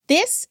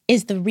This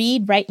is the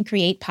Read, Write, and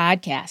Create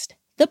podcast,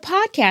 the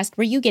podcast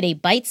where you get a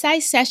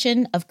bite-sized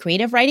session of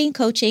creative writing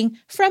coaching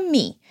from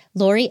me,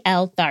 Lori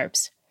L.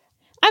 Tharps.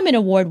 I'm an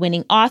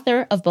award-winning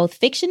author of both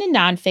fiction and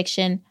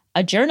nonfiction,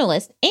 a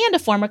journalist, and a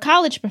former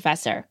college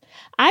professor.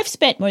 I've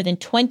spent more than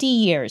 20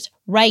 years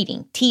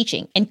writing,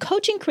 teaching, and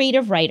coaching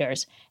creative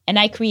writers, and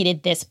I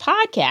created this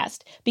podcast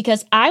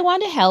because I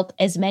want to help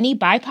as many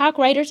BIPOC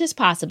writers as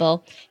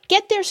possible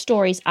get their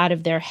stories out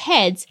of their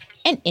heads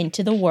and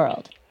into the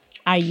world.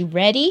 Are you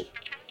ready?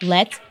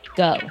 Let's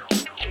go.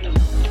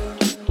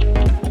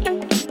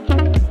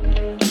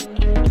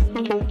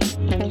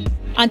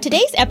 On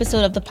today's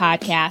episode of the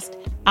podcast,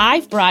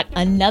 I've brought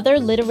another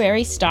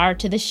literary star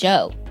to the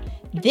show.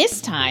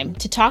 This time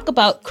to talk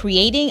about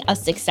creating a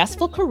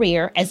successful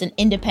career as an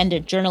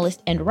independent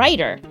journalist and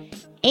writer,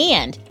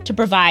 and to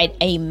provide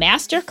a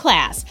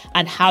masterclass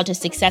on how to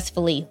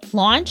successfully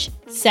launch,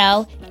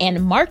 sell,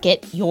 and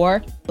market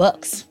your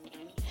books.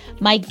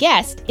 My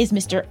guest is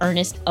Mr.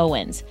 Ernest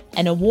Owens,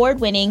 an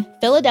award-winning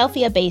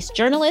Philadelphia-based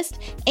journalist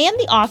and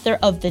the author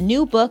of the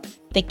new book,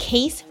 The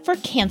Case for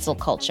Cancel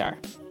Culture.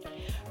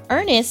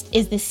 Ernest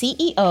is the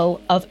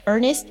CEO of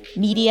Ernest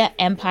Media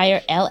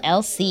Empire,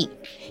 LLC.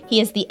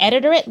 He is the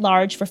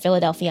editor-at-large for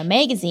Philadelphia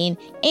Magazine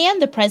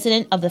and the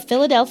president of the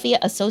Philadelphia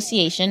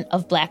Association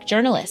of Black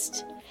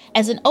Journalists.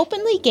 As an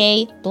openly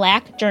gay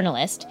Black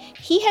journalist,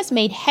 he has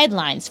made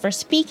headlines for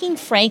speaking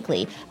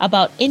frankly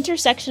about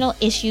intersectional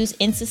issues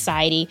in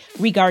society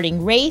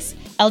regarding race,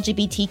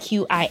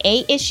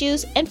 LGBTQIA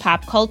issues, and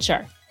pop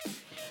culture.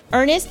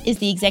 Ernest is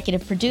the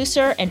executive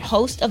producer and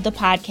host of the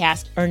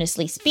podcast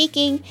Earnestly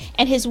Speaking,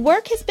 and his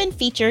work has been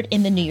featured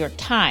in the New York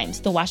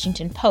Times, the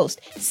Washington Post,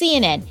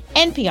 CNN,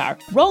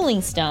 NPR,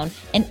 Rolling Stone,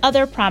 and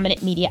other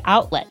prominent media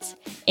outlets.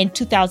 In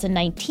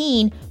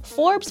 2019,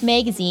 Forbes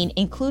magazine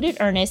included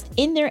Ernest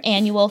in their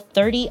annual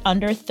 30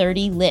 Under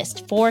 30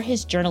 list for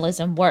his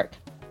journalism work.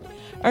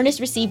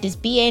 Ernest received his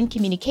BA in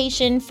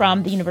Communication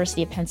from the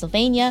University of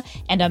Pennsylvania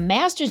and a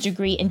master's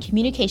degree in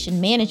Communication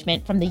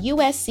Management from the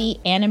USC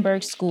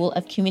Annenberg School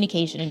of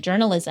Communication and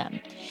Journalism.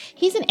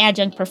 He's an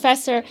adjunct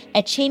professor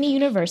at Cheyney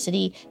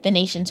University, the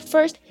nation's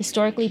first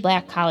historically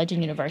Black college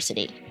and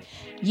university.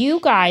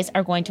 You guys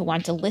are going to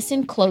want to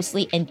listen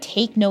closely and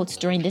take notes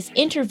during this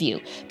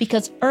interview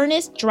because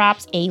Ernest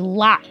drops a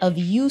lot of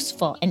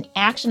useful and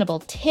actionable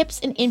tips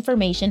and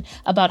information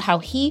about how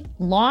he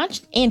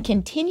launched and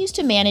continues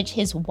to manage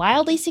his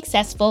wildly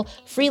successful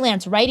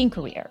freelance writing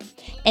career.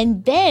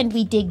 And then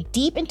we dig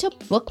deep into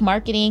book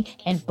marketing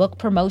and book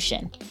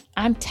promotion.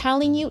 I'm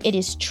telling you, it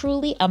is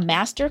truly a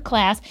master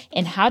class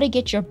in how to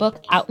get your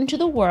book out into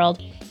the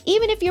world.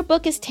 Even if your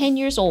book is 10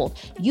 years old,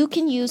 you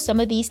can use some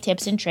of these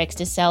tips and tricks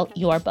to sell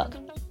your book.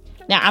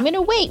 Now, I'm going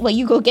to wait while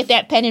you go get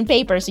that pen and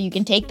paper so you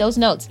can take those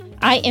notes.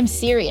 I am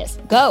serious.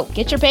 Go,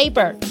 get your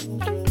paper.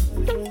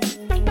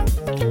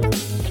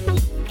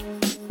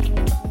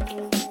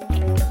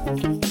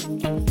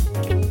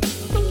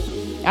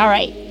 All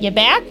right, you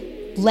back?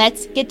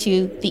 Let's get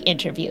to the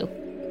interview.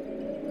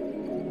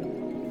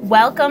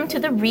 Welcome to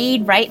the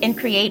Read, Write, and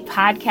Create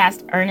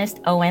podcast,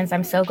 Ernest Owens.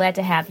 I'm so glad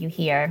to have you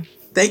here.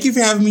 Thank you for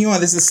having me on.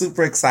 This is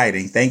super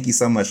exciting. Thank you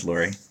so much,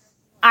 Lori.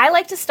 I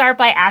like to start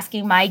by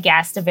asking my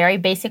guest a very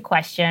basic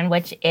question,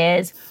 which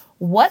is,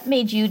 what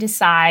made you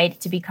decide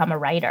to become a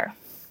writer?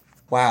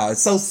 Wow,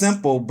 it's so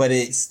simple, but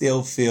it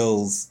still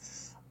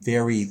feels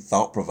very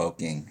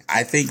thought-provoking.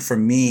 I think for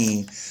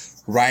me,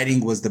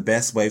 writing was the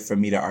best way for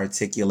me to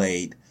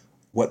articulate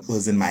what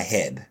was in my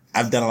head.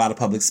 I've done a lot of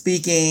public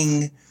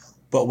speaking,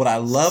 but what I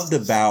loved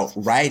about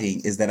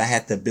writing is that I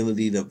had the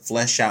ability to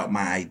flesh out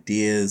my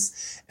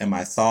ideas and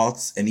my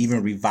thoughts and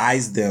even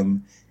revise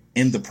them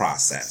in the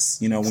process.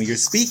 You know, when you're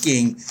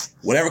speaking,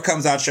 whatever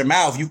comes out your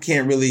mouth, you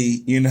can't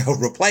really,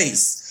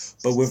 replace.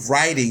 But with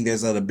writing,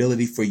 there's an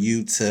ability for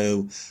you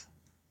to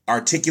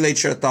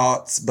articulate your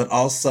thoughts, but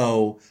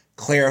also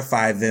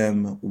clarify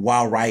them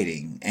while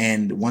writing.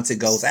 And once it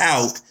goes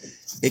out,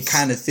 it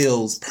kind of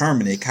feels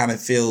permanent. It kind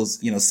of feels,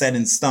 set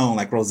in stone,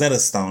 like Rosetta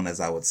Stone, as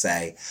I would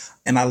say.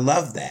 And I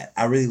love that.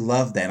 I really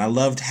love that. And I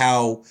loved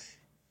how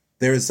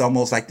there's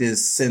almost like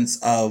this sense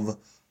of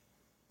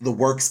the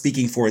work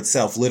speaking for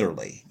itself,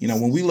 literally.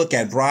 When we look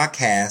at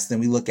broadcast and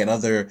we look at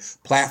other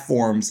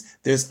platforms,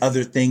 there's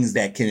other things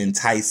that can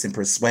entice and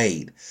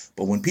persuade.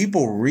 But when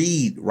people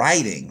read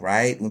writing,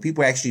 right, when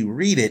people actually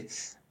read it,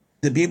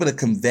 to be able to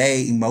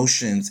convey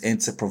emotions and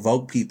to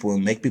provoke people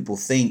and make people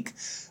think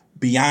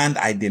beyond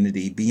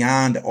identity,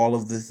 beyond all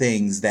of the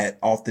things that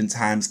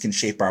oftentimes can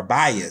shape our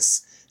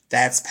bias,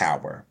 that's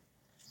power.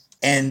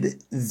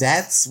 And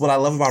that's what I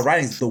love about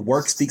writing. The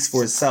work speaks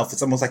for itself.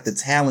 It's almost like the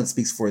talent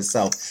speaks for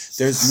itself.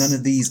 There's none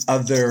of these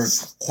other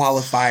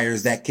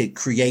qualifiers that could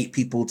create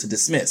people to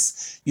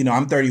dismiss.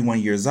 I'm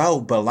 31 years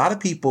old, but a lot of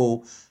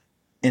people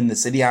in the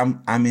city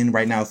I'm in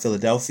right now,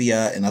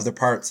 Philadelphia and other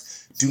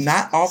parts, do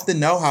not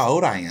often know how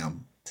old I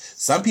am.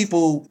 Some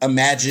people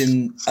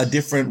imagine a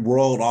different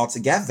world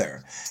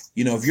altogether.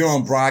 If you're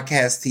on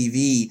broadcast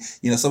TV,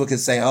 someone could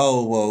say,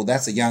 oh, well,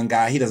 that's a young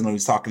guy. He doesn't know what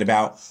he's talking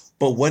about.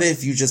 But what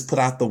if you just put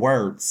out the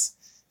words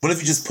What if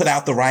you just put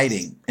out the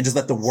writing and just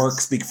let the work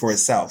speak for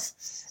itself?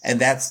 And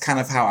that's kind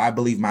of how I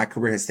believe my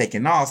career has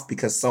taken off,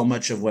 because so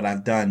much of what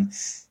I've done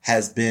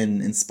has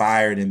been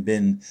inspired and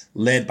been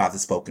led by the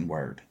spoken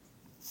word.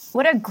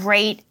 What a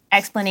great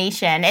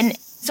explanation. And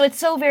so it's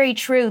so very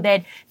true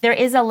that there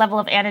is a level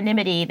of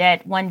anonymity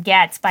that one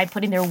gets by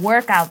putting their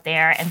work out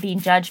there and being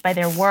judged by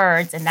their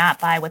words and not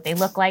by what they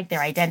look like,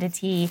 their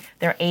identity,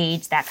 their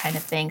age, that kind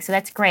of thing. So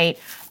that's great.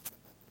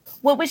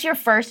 What was your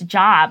first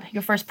job,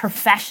 your first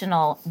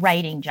professional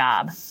writing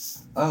job?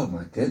 Oh,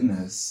 my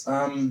goodness.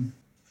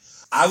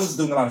 I was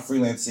doing a lot of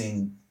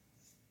freelancing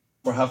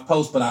for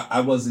HuffPost, but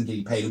I wasn't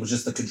getting paid. It was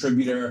just a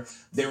contributor.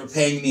 They were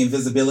paying me in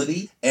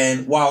visibility.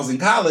 And while I was in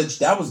college,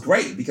 that was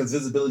great because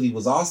visibility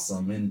was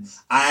awesome. And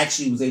I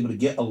actually was able to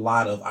get a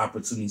lot of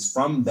opportunities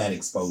from that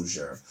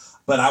exposure,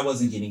 but I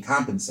wasn't getting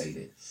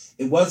compensated.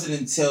 It wasn't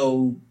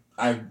until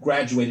I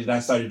graduated, I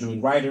started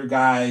doing writer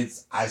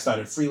guides. I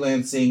started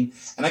freelancing.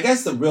 And I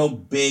guess the real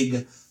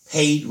big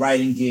paid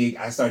writing gig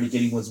I started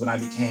getting was when I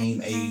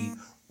became a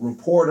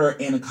reporter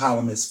and a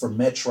columnist for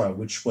Metro,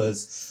 which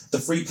was the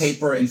free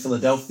paper in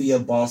Philadelphia,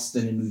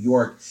 Boston, and New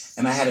York.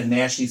 And I had a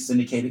nationally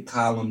syndicated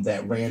column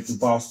that ran through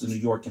Boston, New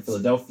York, and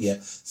Philadelphia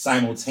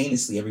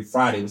simultaneously every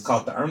Friday. It was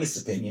called The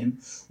Ernest Opinion,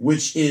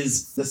 which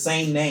is the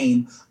same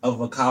name of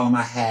a column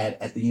I had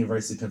at the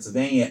University of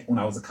Pennsylvania when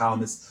I was a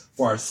columnist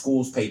for our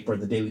school's paper,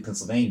 the Daily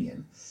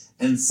Pennsylvanian.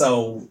 And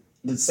so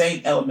the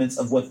same elements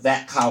of what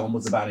that column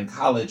was about in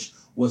college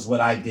was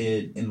what I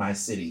did in my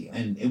city.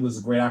 And it was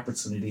a great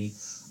opportunity.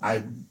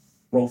 I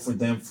wrote for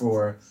them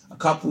for a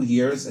couple of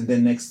years, and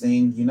then next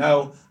thing you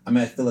know, I'm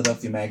at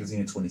Philadelphia Magazine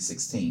in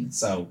 2016.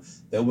 So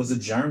there was a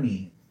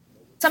journey.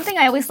 Something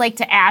I always like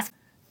to ask,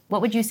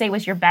 what would you say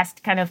was your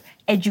best kind of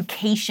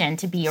education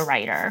to be a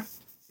writer?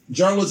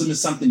 Journalism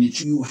is something that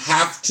you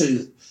have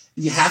to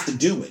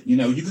do it. You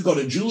know, you could go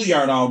to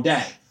Juilliard all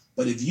day,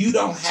 but if you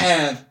don't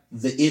have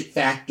the it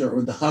factor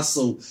or the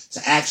hustle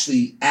to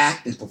actually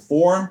act and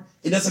perform,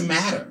 it doesn't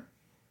matter.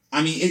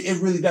 I mean, it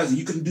really doesn't.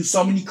 You can do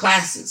so many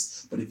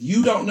classes, but if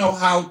you don't know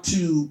how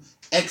to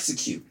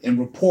execute and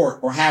report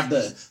or have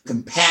the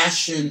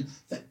compassion,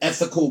 the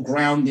ethical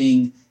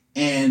grounding,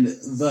 and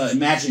the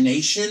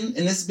imagination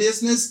in this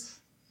business,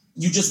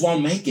 you just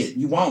won't make it.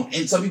 You won't.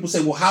 And some people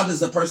say, well, how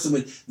does a person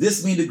with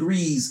this many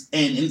degrees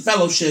and in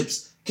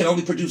fellowships can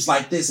only produce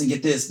like this and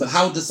get this? But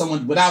how does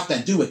someone without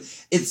that do it?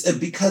 It's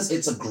because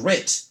it's a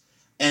grit.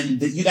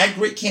 And that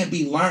grit can't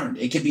be learned.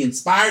 It can be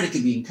inspired, it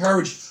can be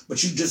encouraged,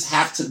 but you just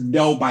have to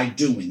know by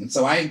doing. And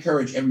so I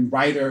encourage every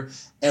writer,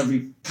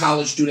 every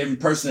college student, every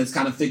person that's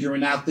kind of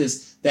figuring out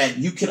this, that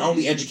you can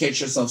only educate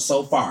yourself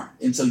so far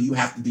until you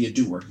have to be a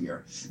doer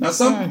here. Now,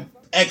 some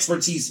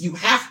expertise you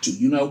have to,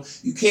 you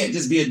can't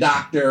just be a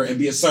doctor and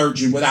be a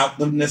surgeon without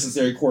the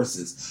necessary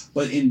courses.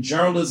 But in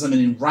journalism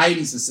and in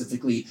writing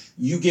specifically,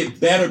 you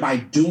get better by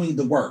doing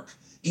the work.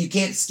 You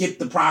can't skip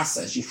the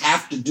process. You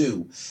have to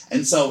do.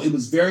 And so it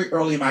was very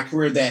early in my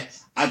career that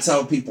I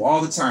tell people all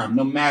the time,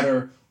 no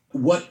matter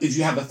what, if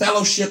you have a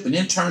fellowship, an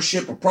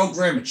internship, a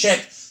program, a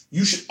check,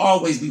 you should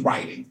always be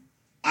writing.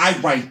 I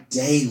write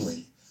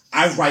daily.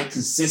 I write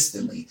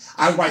consistently.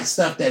 I write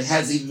stuff that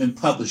hasn't even been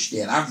published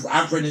yet.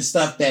 I've written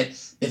stuff that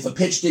if a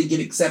pitch didn't get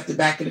accepted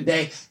back in the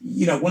day,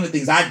 one of the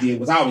things I did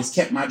was I always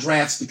kept my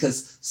drafts,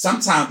 because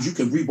sometimes you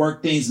can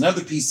rework things in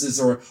other pieces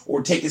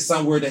or take it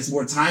somewhere that's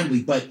more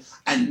timely. But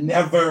I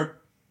never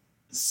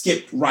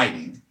skipped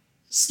writing,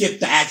 skipped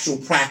the actual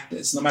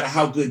practice. No matter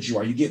how good you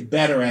are, you get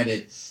better at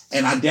it.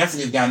 And I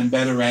definitely have gotten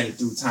better at it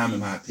through time, in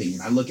my opinion.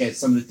 I look at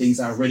some of the things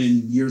I've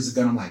written years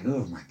ago and I'm like,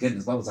 oh my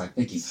goodness, what was I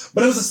thinking?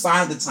 But it was a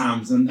sign of the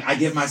times, and I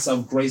give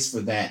myself grace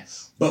for that.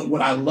 But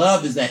what I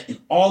love is that in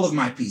all of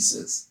my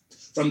pieces,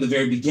 from the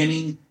very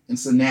beginning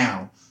until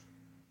now,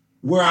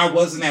 where I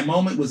was in that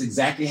moment was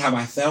exactly how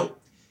I felt,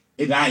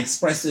 and I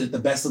expressed it at the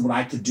best of what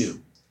I could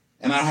do.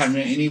 And I don't have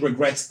any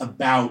regrets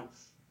about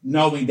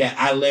knowing that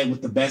I led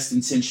with the best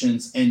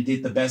intentions and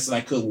did the best that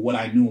I could with what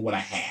I knew and what I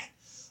had.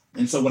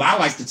 And so what I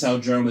like to tell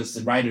journalists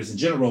and writers in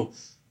general,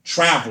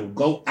 travel,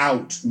 go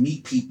out,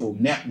 meet people,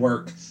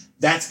 network.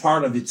 That's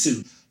part of it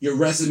too. Your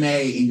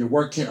resume and your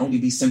work can only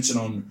be centered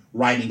on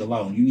writing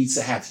alone. You need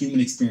to have human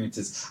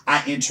experiences.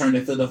 I interned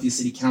at Philadelphia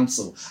City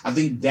Council. I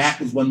think that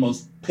was one of the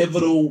most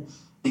pivotal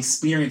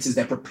experiences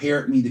that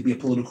prepared me to be a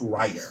political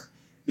writer,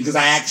 because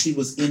I actually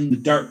was in the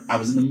dirt. I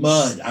was in the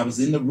mud. I was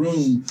in the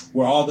room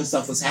where all this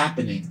stuff was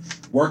happening,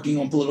 working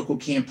on political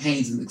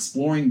campaigns and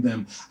exploring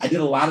them. I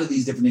did a lot of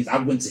these different things. I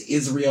went to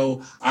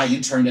Israel. I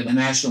interned at a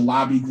national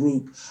lobby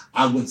group.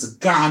 I went to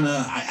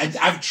Ghana.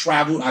 I've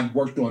traveled. I've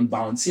worked on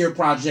volunteer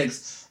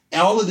projects.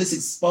 All of this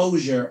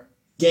exposure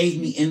gave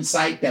me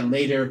insight that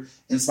later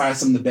inspired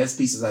some of the best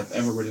pieces I've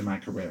ever written in my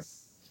career.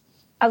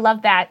 I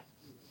love that.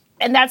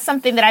 And that's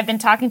something that I've been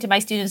talking to my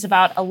students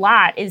about a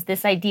lot, is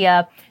this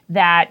idea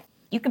that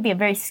you could be a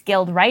very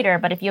skilled writer,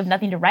 but if you have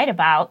nothing to write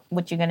about,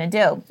 what you're going to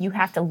do? You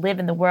have to live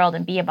in the world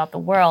and be about the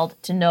world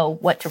to know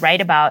what to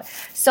write about.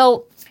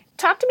 So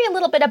talk to me a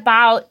little bit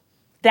about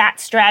that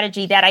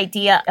strategy, that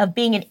idea of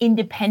being an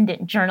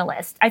independent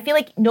journalist. I feel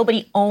like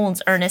nobody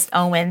owns Ernest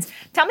Owens.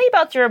 Tell me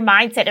about your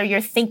mindset or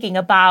your thinking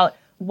about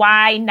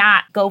why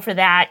not go for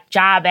that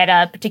job at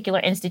a particular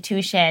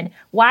institution?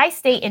 Why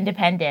stay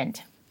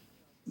independent?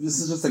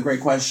 This is just a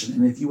great question.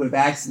 And if you would have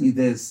asked me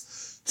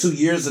this 2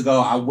 years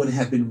ago, I wouldn't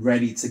have been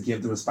ready to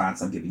give the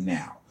response I'm giving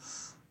now.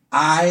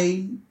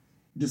 I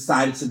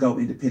decided to go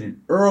independent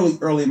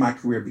early in my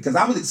career because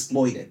I was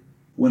exploited.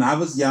 When I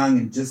was young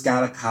and just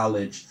got out of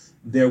college,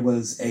 there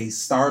was a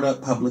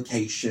startup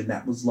publication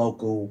that was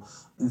local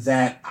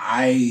that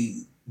I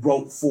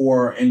wrote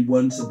for and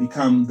wanted to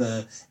become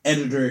the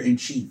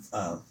editor-in-chief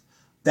of.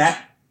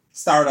 That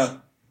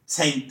startup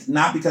tanked,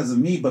 not because of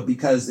me, but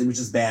because it was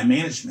just bad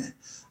management.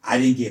 I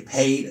didn't get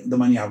paid the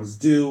money I was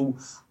due.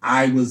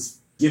 I was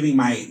giving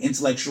my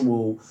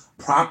intellectual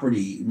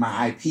property,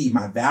 my IP,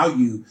 my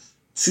value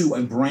to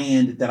a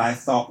brand that I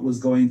thought was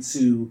going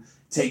to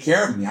take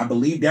care of me. I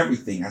believed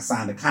everything. I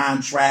signed a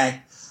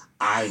contract.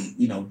 I,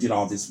 did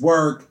all this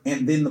work,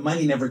 and then the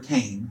money never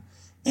came.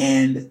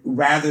 And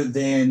rather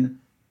than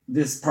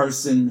this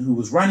person who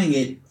was running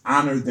it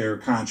honor their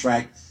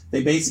contract,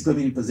 they basically put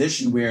me in a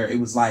position where it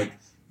was like,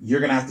 you're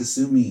going to have to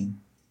sue me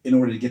in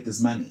order to get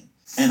this money.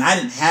 And I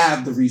didn't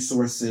have the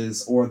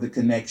resources or the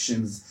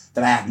connections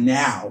that I have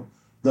now.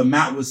 The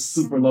amount was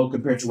super low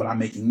compared to what I'm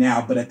making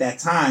now. But at that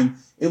time,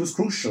 it was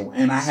crucial.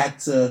 And I had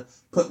to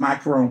put my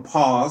career on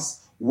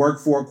pause, work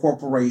for a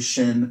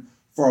corporation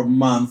for a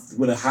month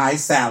with a high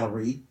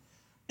salary.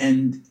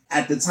 And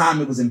at the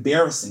time, it was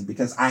embarrassing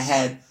because I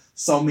had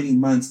so many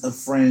months of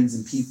friends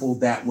and people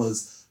that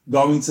was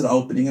going to the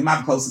opening. And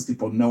my closest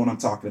people know what I'm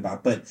talking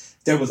about. But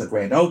there was a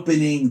grand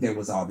opening. There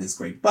was all this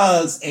great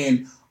buzz.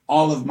 And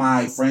all of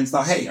my friends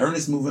thought, hey,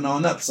 Ernest moving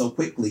on up so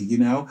quickly,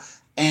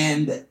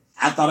 And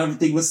I thought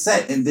everything was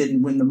set. And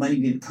then when the money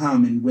didn't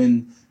come and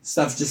when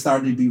stuff just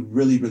started to be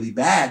really, really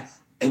bad,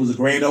 it was a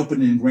grand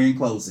opening and grand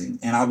closing.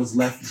 And I was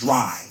left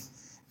dry.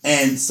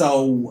 And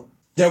so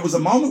there was a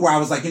moment where I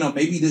was like,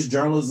 maybe this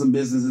journalism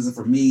business isn't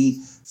for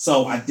me.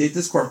 So I did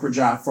this corporate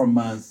job for a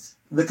month.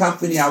 The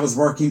company I was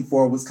working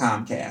for was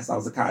Comcast. I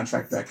was a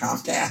contractor at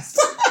Comcast.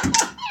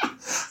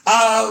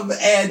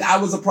 And I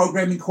was a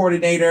programming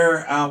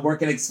coordinator,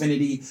 working at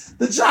Xfinity.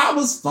 The job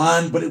was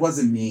fun, but it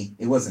wasn't me.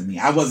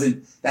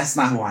 That's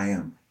not who I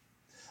am.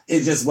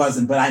 It just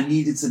wasn't, but I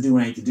needed to do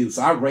what I needed to do.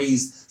 So I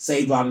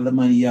saved a lot of the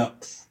money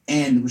up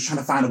and was trying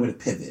to find a way to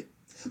pivot,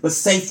 but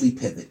safely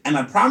pivot. And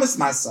I promised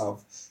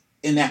myself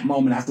in that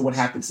moment after what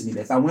happened to me,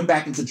 that if I went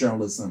back into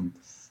journalism,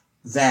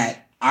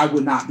 that I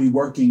would not be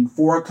working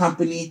for a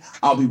company,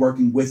 I'll be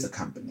working with a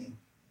company.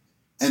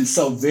 And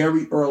so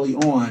very early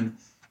on,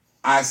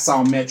 I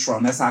saw Metro,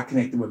 and that's how I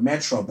connected with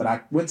Metro. But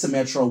I went to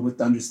Metro with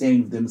the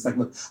understanding of them. It's like,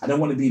 look, I don't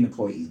want to be an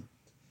employee.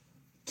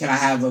 Can I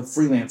have a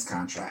freelance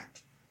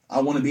contract? I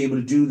want to be able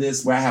to do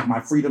this where I have my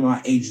freedom of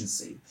my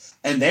agency.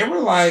 And they were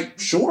like,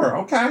 sure,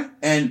 okay.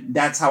 And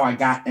that's how I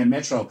got at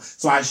Metro.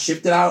 So I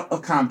shifted out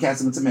of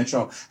Comcast and went to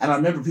Metro. And I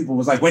remember people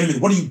was like, wait a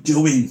minute, what are you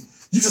doing?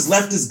 You just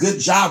left this good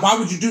job. Why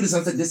would you do this?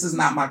 I said, this is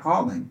not my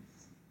calling.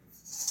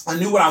 I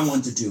knew what I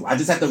wanted to do. I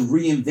just had to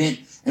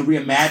reinvent and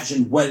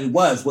reimagine what it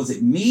was. Was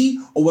it me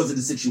or was it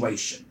the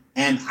situation?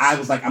 And I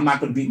was like, I'm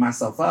not going to beat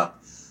myself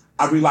up.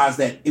 I realized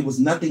that it was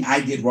nothing I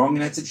did wrong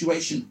in that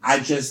situation. I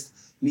just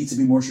need to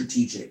be more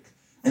strategic.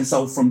 And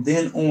so from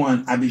then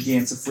on, I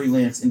began to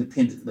freelance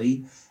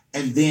independently.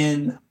 And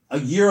then a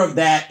year of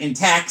that in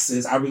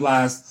taxes, I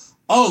realized,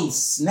 oh,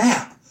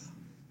 snap.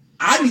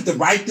 I need to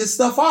write this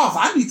stuff off.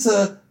 I need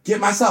to get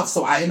myself.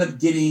 So I ended up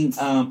getting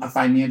a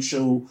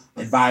financial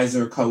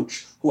advisor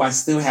coach who I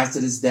still have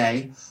to this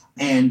day.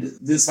 And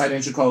this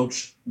financial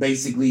coach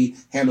basically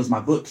handles my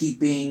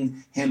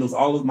bookkeeping, handles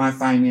all of my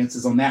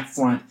finances on that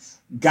front.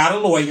 Got a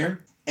lawyer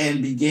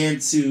and began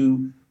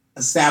to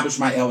establish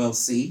my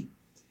LLC.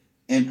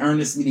 And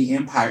Ernest Media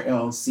Empire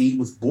LLC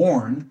was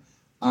born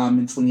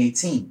in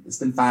 2018. It's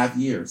been 5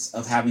 years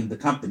of having the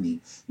company.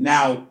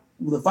 Now,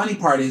 the funny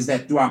part is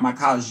that throughout my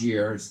college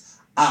years,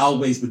 I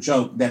always would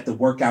joke that the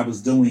work I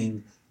was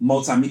doing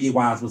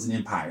multimedia-wise was an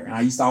empire. And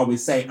I used to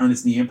always say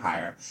Ernest Media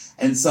Empire.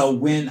 And so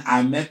when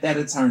I met that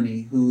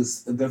attorney,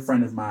 who's a good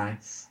friend of mine,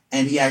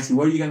 and he asked me,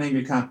 what are you going to name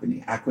your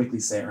company? I quickly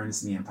said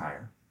Ernest Media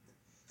Empire.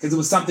 Because it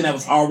was something that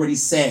was already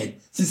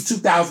said. Since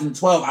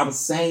 2012, I was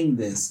saying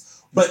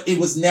this, but it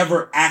was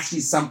never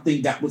actually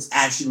something that was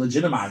actually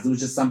legitimized. It was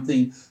just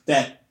something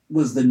that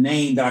was the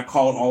name that I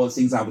called all the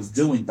things I was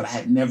doing, but I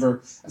had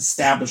never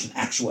established an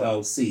actual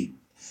LLC.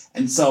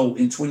 And so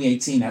in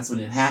 2018, that's when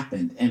it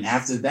happened. And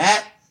after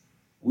that,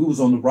 we was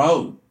on the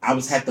road. I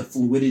had the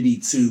fluidity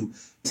to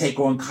take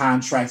on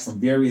contracts from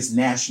various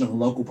national and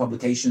local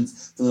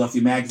publications.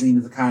 Philadelphia Magazine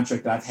is a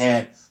contract that I've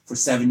had for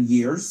 7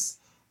 years.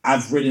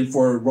 I've written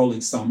for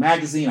Rolling Stone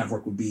Magazine. I've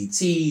worked with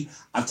BET.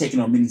 I've taken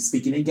on many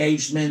speaking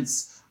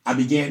engagements. I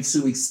began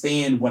to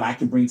expand what I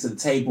can bring to the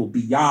table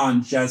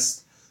beyond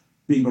just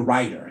being a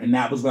writer. And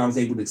that was when I was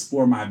able to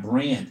explore my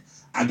brand.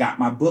 I got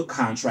my book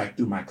contract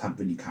through my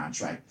company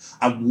contract.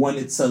 I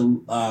wanted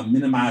to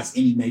minimize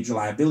any major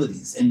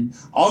liabilities and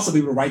also be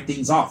able to write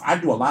things off. I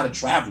do a lot of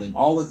traveling.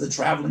 All of the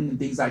traveling and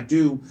things I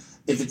do,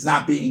 if it's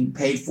not being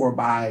paid for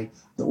by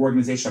the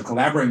organization I'm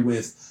collaborating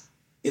with,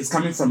 it's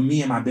coming from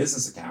me and my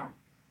business account.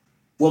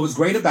 What was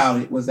great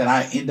about it was that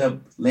I ended up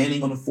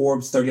landing on the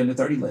Forbes 30 under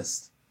 30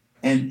 list.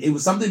 And it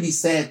was something to be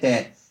said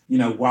that,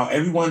 while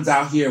everyone's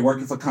out here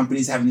working for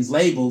companies, having these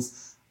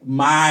labels,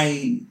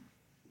 my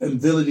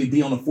ability to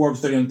be on the Forbes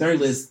 30 under 30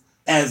 list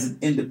as an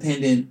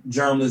independent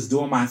journalist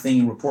doing my thing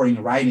and reporting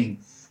and writing,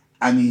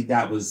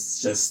 that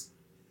was just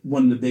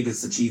one of the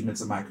biggest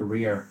achievements of my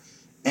career.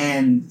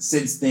 And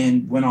since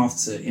then, went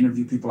off to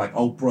interview people like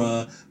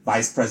Oprah,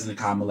 Vice President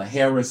Kamala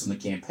Harris on the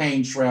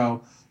campaign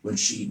trail when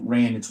she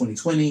ran in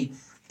 2020,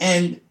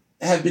 and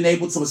have been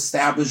able to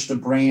establish the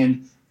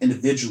brand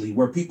individually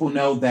where people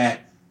know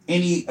that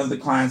any of the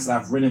clients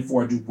that I've written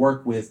for or do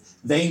work with,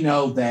 they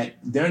know that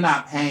they're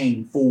not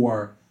paying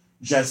for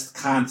just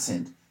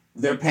content.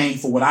 They're paying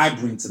for what I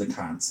bring to the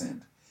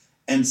content.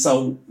 And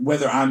so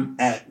whether I'm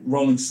at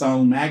Rolling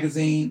Stone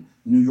magazine,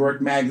 New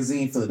York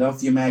magazine,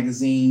 Philadelphia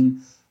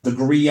magazine, the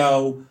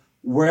Griot,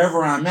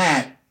 wherever I'm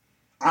at,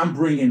 I'm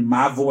bringing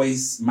my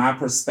voice, my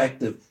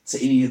perspective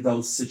to any of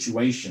those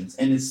situations.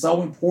 And it's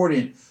so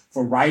important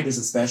for writers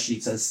especially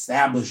to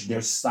establish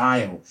their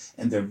style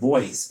and their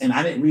voice. And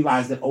I didn't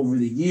realize that over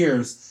the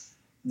years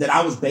that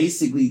I was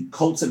basically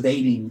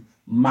cultivating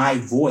my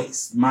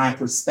voice, my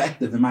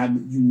perspective, and my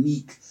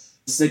unique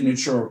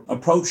signature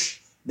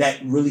approach that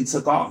really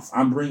took off.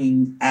 I'm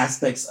bringing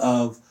aspects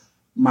of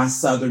my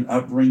Southern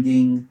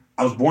upbringing.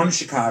 I was born in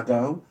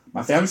Chicago.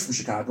 My family's from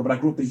Chicago, but I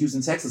grew up in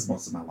Houston, Texas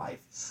most of my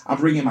life. I'm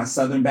bringing my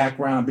Southern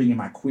background. I'm bringing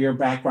my queer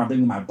background. I'm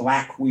bringing my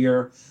Black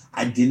queer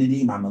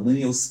identity, my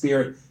millennial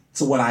spirit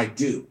to what I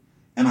do.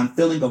 And I'm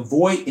filling a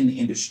void in the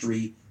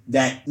industry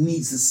that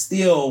needs to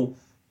still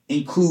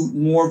include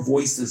more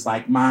voices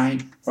like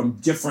mine from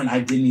different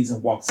identities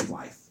and walks of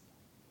life.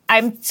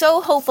 I'm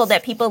so hopeful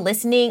that people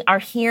listening are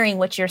hearing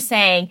what you're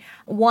saying.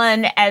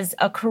 One, as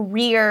a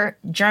career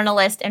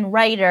journalist and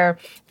writer,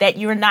 that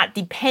you're not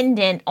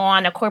dependent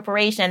on a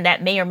corporation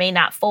that may or may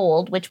not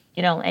fold, which,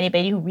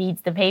 anybody who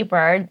reads the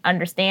paper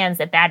understands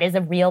that that is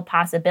a real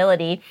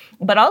possibility.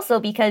 But also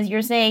because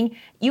you're saying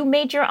you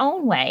made your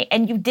own way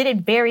and you did it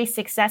very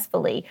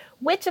successfully,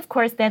 which of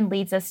course then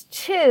leads us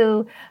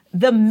to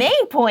the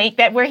main point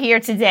that we're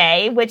here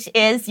today, which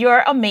is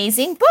your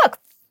amazing book.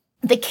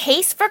 The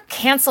Case for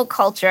Cancel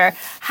Culture,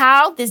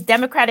 How This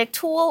Democratic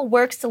Tool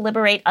Works to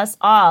Liberate Us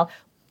All.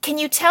 Can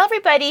you tell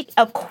everybody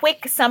a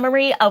quick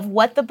summary of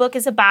what the book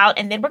is about?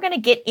 And then we're going to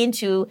get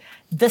into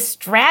the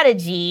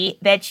strategy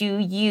that you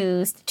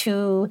used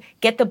to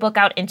get the book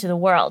out into the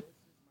world.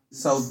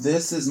 So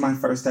this is my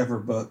first ever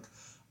book.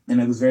 And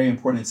it was very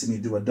important to me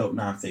to do adult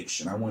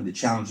nonfiction. I wanted to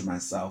challenge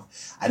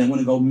myself. I didn't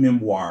want to go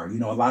memoir.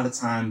 A lot of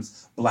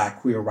times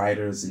Black queer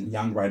writers and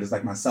young writers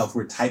like myself,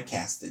 we're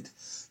typecasted.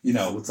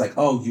 It's like,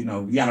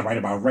 you got to write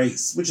about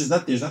race, which is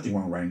there's nothing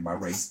wrong with writing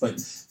about race, but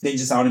they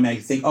just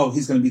automatically think,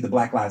 he's going to be the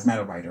Black Lives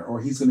Matter writer,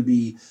 or he's going to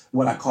be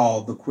what I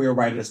call the queer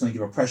writer that's going to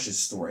give a precious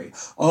story.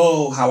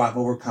 Oh, how I've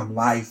overcome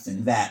life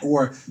and that.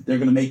 Or they're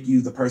going to make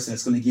you the person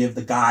that's going to give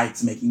the guide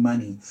to making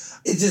money.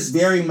 It's just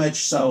very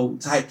much so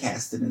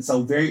typecasted. And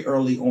so very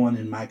early on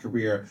in my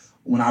career,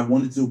 when I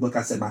wanted to do a book,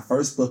 I said my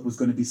first book was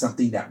going to be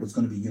something that was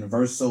going to be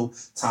universal,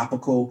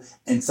 topical,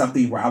 and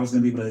something where I was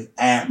going to be able to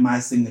add my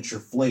signature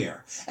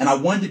flair. And I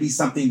wanted to be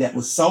something that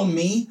was so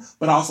me,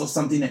 but also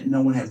something that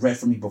no one had read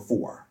from me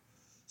before.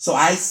 So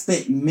I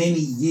spent many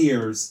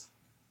years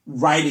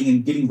writing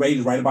and getting ready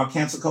to write about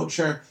cancel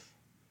culture.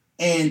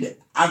 And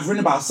I've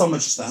written about so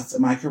much stuff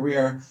in my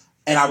career.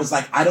 And I was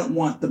like, I don't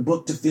want the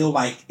book to feel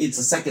like it's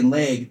a second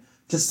leg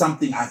to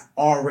something I've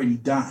already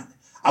done.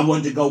 I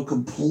wanted to go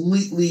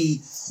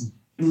completely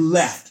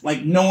left.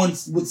 Like no one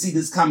would see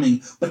this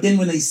coming. But then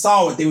when they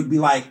saw it, they would be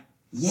like,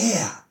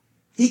 yeah,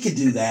 he could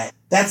do that.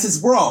 That's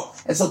his world.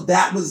 And so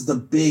that was the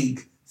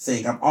big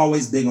thing. I'm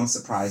always big on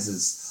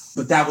surprises,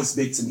 but that was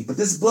big to me. But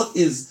this book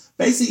is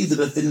basically the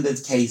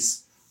definitive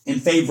case in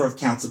favor of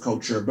cancel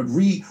culture, but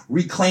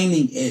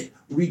reclaiming it,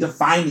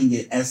 redefining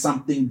it as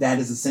something that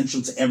is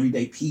essential to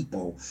everyday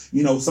people.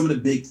 Some of the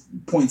big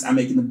points I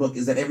make in the book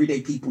is that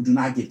everyday people do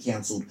not get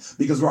canceled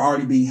because we're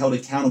already being held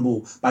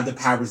accountable by the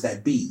powers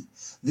that be.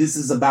 This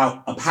is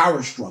about a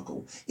power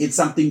struggle. It's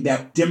something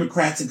that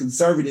Democrats and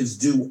conservatives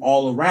do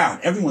all around.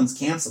 Everyone's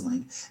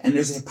canceling. And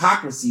there's a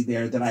hypocrisy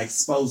there that I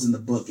expose in the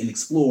book and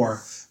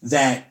explore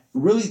that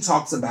really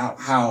talks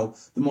about how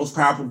the most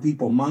powerful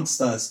people amongst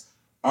us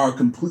are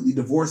completely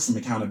divorced from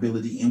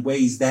accountability in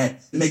ways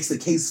that makes the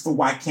case for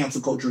why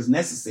cancel culture is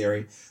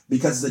necessary,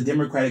 because it's a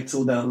democratic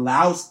tool that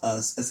allows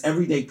us as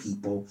everyday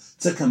people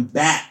to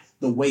combat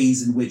the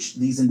ways in which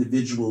these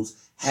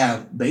individuals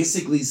have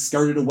basically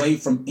skirted away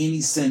from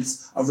any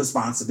sense of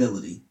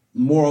responsibility,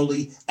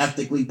 morally,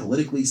 ethically,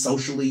 politically,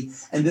 socially.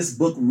 And this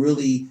book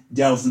really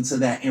delves into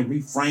that and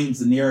reframes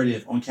the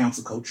narrative on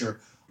cancel culture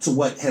to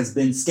what has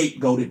been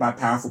scapegoated by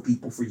powerful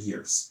people for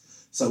years.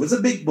 So it's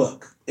a big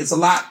book. It's a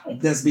lot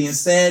that's being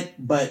said,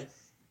 but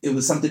it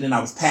was something that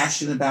I was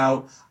passionate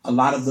about. A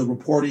lot of the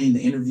reporting,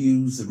 the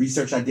interviews, the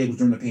research I did was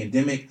during the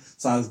pandemic.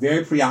 So I was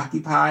very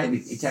preoccupied.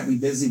 It kept me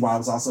busy while I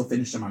was also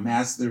finishing my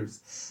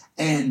master's.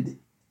 And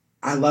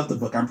I love the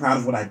book. I'm proud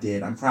of what I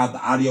did. I'm proud of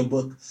the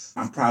audiobook.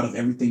 I'm proud of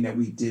everything that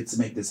we did to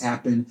make this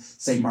happen.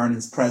 St.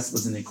 Martin's Press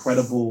was an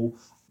incredible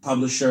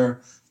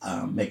publisher.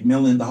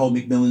 Macmillan, the whole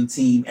Macmillan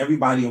team,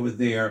 everybody over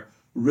there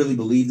really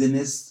believed in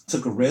this,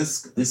 took a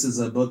risk. This is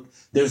a book.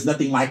 There's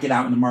nothing like it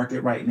out in the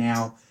market right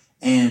now.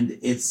 And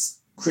it's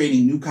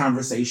creating new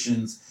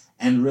conversations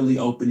and really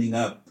opening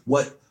up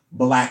what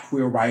Black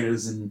queer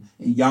writers and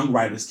young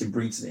writers can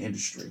bring to the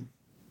industry.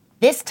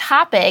 This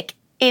topic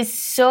is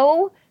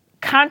so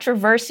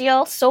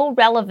controversial, so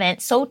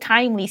relevant, so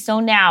timely, so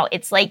now.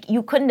 It's like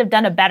you couldn't have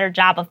done a better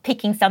job of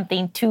picking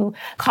something to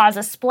cause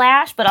a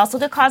splash, but also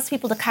to cause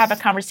people to have a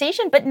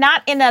conversation, but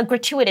not in a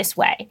gratuitous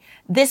way.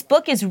 This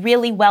book is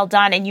really well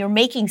done, and you're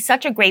making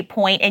such a great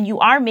point, and you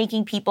are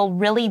making people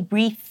really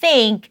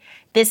rethink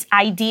this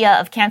idea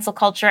of cancel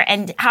culture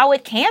and how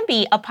it can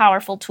be a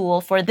powerful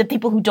tool for the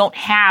people who don't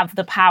have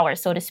the power,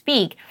 so to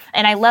speak.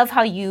 And I love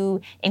how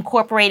you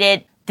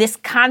incorporated this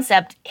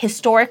concept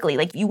historically.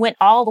 Like, you went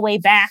all the way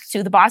back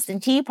to the Boston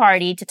Tea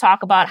Party to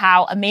talk about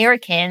how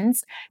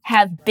Americans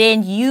have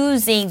been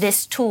using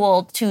this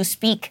tool to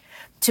speak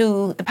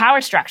to the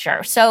power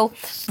structure. So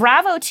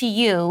bravo to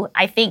you.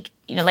 I think,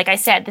 like I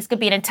said, this could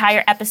be an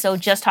entire episode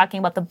just talking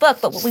about the book.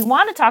 But what we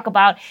want to talk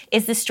about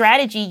is the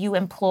strategy you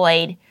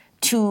employed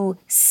to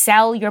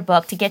sell your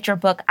book, to get your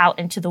book out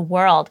into the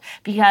world.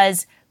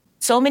 Because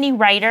so many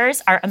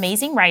writers are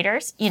amazing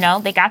writers.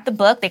 They got the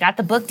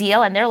book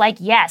deal, and they're like,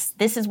 yes,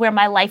 this is where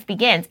my life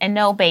begins. And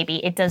no,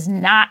 baby, it does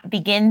not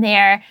begin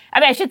there. I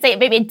mean, I should say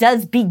maybe it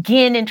does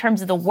begin in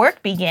terms of the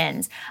work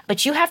begins,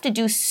 but you have to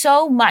do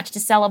so much to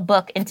sell a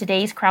book in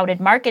today's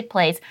crowded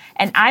marketplace.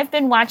 And I've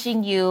been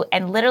watching you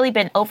and literally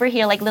been over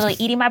here, like literally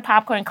eating my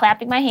popcorn and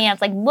clapping my hands,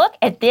 like, look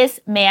at this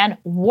man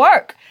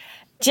work.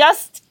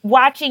 Just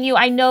watching you,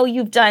 I know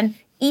you've done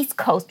East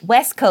Coast,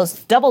 West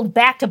Coast, doubled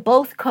back to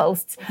both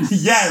coasts.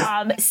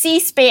 Yes.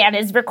 C-SPAN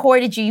has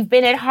recorded you. You've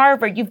been at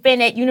Harvard. You've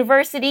been at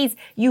universities.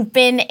 You've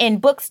been in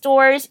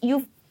bookstores.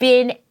 You've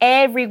been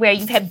everywhere.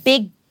 You've had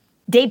big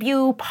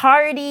debut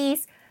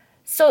parties.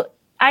 So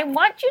I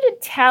want you to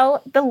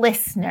tell the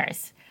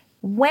listeners,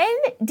 when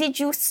did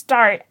you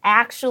start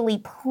actually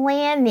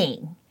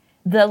planning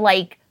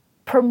the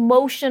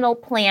promotional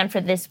plan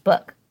for this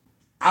book?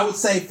 I would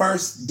say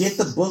first, get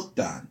the book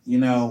done,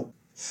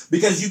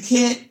 because you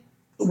can't.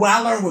 What I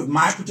learned with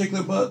my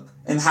particular book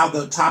and how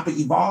the topic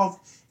evolved,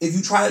 if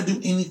you try to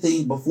do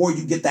anything before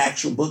you get the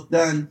actual book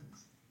done,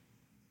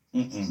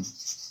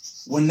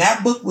 when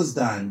that book was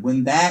done,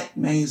 when that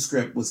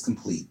manuscript was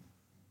complete,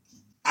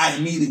 I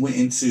immediately went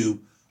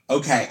into,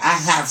 okay, I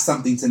have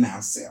something to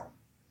now sell.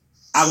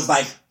 I was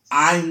like,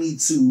 I need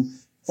to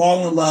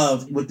fall in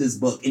love with this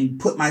book and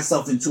put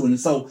myself into it. And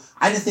so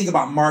I didn't think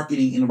about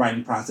marketing in the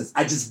writing process.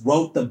 I just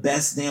wrote the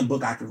best damn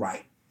book I could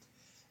write.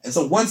 And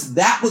so once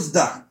that was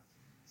done,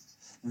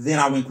 then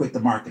I went quick to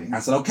marketing. I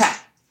said, okay.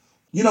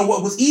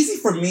 What was easy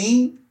for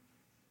me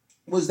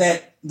was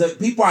that the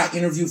people I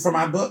interviewed for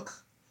my book,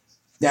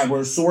 that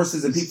were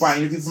sources and people I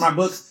interviewed for my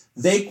book,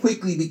 they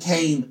quickly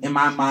became, in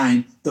my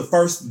mind, the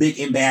first big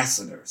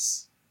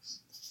ambassadors.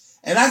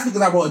 And that's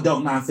because I wrote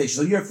adult nonfiction.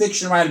 So you're a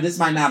fiction writer, this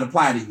might not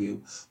apply to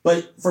you.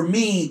 But for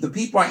me, the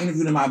people I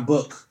interviewed in my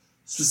book,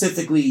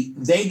 specifically,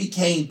 they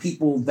became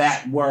people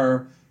that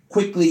were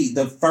quickly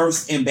the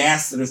first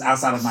ambassadors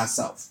outside of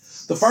myself.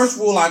 The first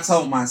rule I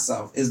told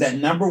myself is that,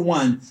 number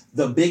one,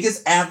 the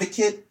biggest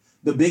advocate,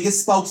 the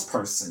biggest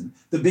spokesperson,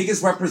 the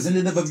biggest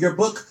representative of your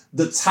book,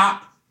 the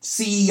top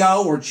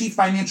CEO or chief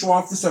financial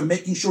officer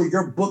making sure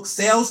your book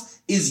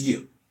sells is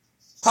you.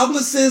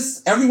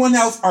 Publicists, everyone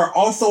else are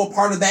also a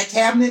part of that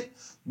cabinet,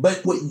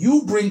 but what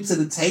you bring to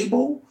the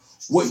table,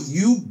 what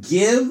you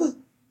give,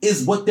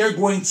 is what they're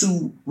going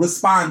to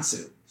respond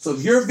to. So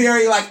if you're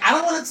very I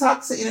don't want to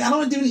talk to, I don't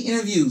want to do any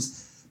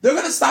interviews, they're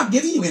going to stop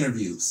giving you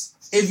interviews.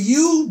 If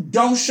you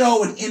don't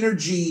show an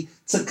energy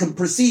to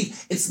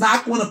perceive, it's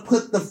not going to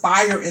put the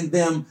fire in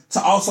them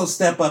to also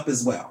step up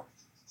as well.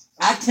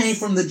 I came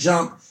from the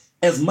jump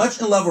as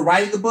much in love with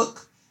writing the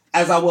book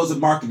as I was with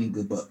marketing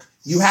the book.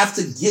 You have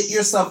to get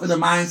yourself in the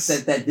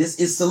mindset that this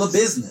is still a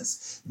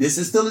business. This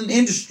is still an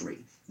industry.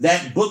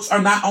 That books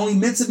are not only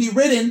meant to be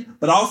written,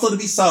 but also to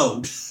be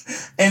sold.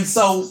 And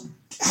so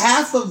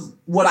half of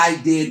what I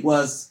did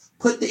was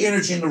put the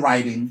energy into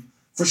writing,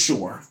 for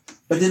sure,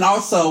 but then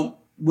also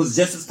was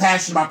just as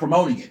passionate about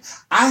promoting it.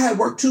 I had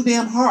worked too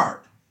damn hard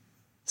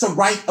to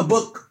write a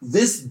book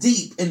this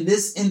deep and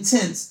this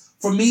intense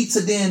for me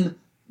to then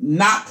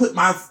not put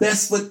my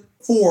best foot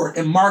forward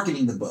in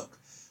marketing the book.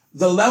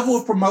 The level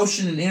of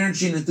promotion and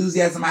energy and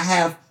enthusiasm I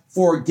have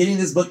for getting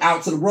this book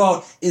out to the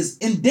world is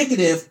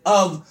indicative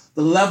of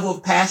the level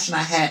of passion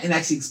I had in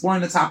actually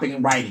exploring the topic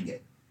and writing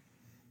it.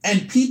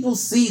 And people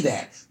see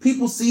that.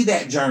 People see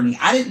that journey.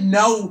 I didn't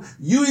know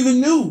you even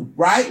knew,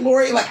 right,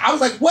 Lori? Like, I was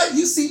like, what?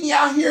 You see me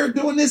out here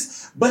doing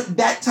this? But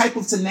that type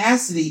of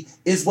tenacity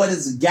is what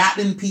has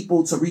gotten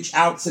people to reach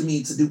out to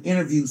me, to do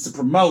interviews, to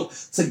promote,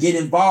 to get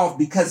involved.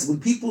 Because when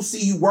people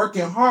see you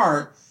working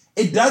hard,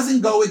 it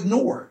doesn't go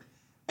ignored.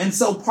 And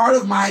so part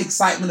of my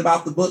excitement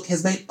about the book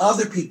has made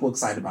other people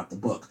excited about the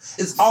book.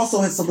 It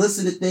also has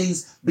solicited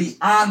things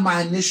beyond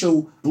my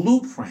initial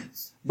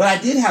blueprint. But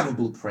I did have a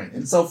blueprint.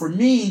 And so for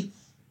me,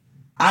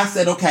 I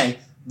said, okay,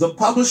 the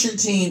publishing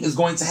team is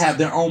going to have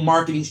their own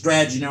marketing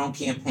strategy, their own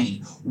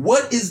campaign.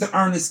 What is the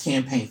Ernest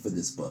campaign for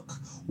this book?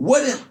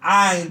 What am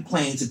I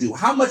planning to do?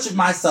 How much of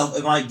myself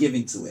am I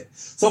giving to it?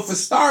 So for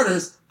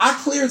starters, I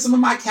cleared some of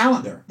my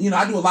calendar.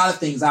 I do a lot of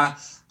things.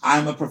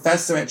 I'm a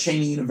professor at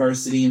Cheney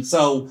University. And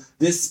so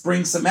this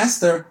spring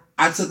semester,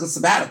 I took a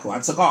sabbatical. I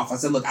took off. I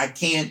said, look, I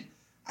can't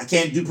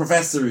do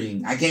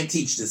professoring. I can't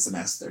teach this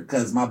semester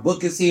because my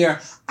book is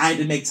here. I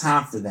need to make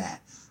time for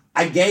that.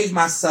 I gave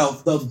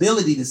myself the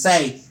ability to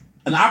say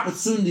an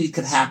opportunity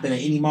could happen at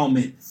any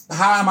moment.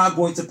 How am I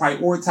going to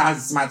prioritize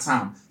this in my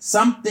time?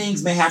 Some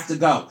things may have to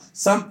go.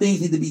 Some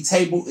things need to be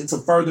tabled until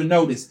further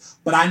notice.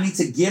 But I need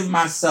to give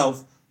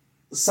myself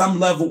some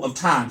level of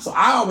time. So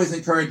I always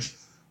encourage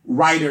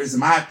writers,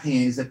 in my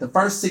opinion, is that the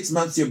first 6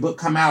 months your book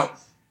come out,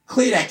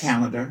 clear that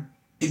calendar.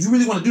 If you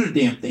really want to do the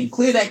damn thing,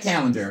 clear that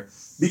calendar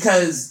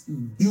because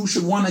you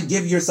should want to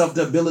give yourself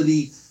the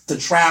ability to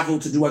travel,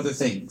 to do other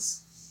things.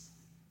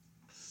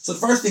 So the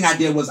first thing I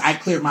did was I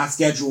cleared my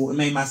schedule and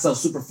made myself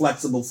super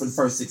flexible for the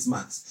first 6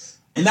 months.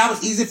 And that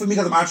was easy for me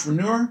because I'm an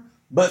entrepreneur.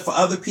 But for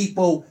other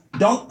people,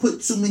 don't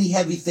put too many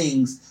heavy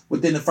things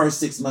within the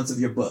first 6 months of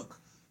your book.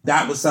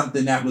 That was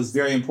something that was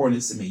very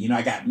important to me.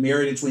 I got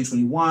married in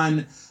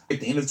 2021. At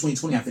the end of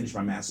 2020, I finished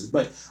my master's.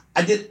 But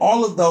I did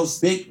all of those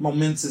big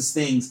momentous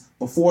things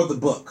before the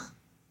book.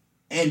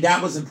 And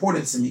that was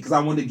important to me because I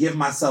wanted to give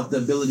myself the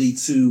ability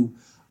to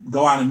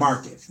go out and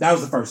market. That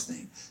was the first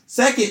thing.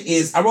 Second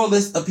is I wrote a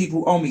list of people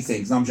who owe me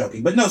things. No, I'm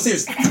joking. But no,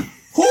 seriously.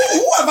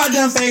 Who have I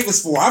done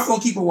favors for? I'm going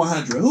to keep it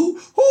 100.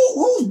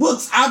 Whose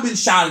books I've been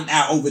shouting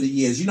out over the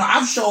years?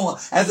 I've shown,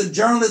 as a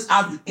journalist,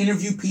 I've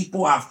interviewed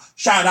people. I've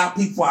shouted out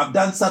people. I've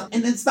done something.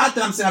 And it's not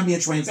that I'm saying I'm being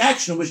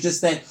transactional. It's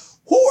just that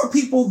who are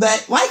people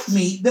that like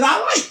me that I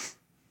like?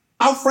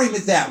 I'll frame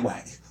it that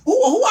way.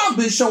 Who I've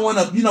been showing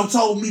up,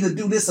 told me to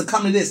do this or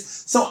come to this.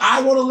 So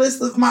I wrote a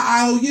list of my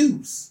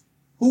IOUs.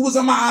 Who was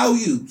on my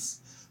IOUs?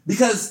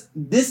 Because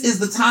this is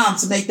the time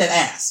to make that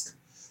ask.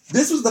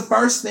 This was the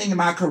first thing in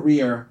my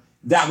career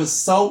that was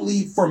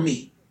solely for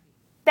me.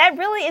 That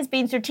really is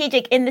being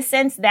strategic in the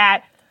sense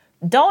that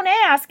don't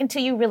ask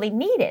until you really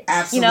need it.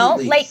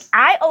 Absolutely.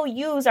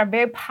 IOUs are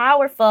very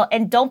powerful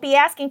and don't be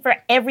asking for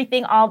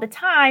everything all the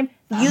time.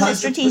 Use it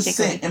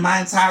strategically. In my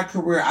entire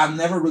career, I've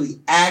never really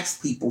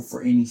asked people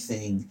for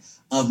anything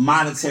of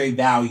monetary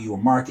value or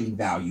marketing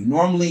value.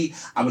 Normally,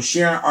 I was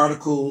sharing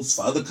articles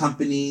for other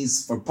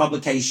companies, for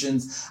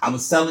publications. I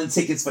was selling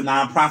tickets for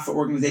nonprofit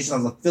organizations I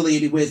was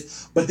affiliated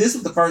with. But this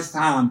was the first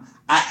time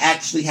I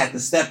actually had to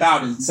step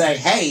out and say,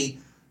 hey,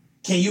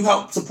 can you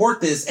help support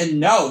this?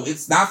 And no,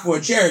 it's not for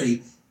a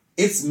charity.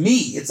 It's me.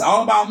 It's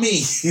all about me,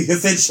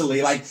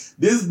 essentially. Like,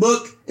 this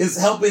book is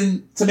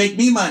helping to make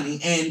me money.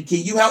 And can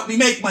you help me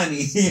make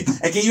money?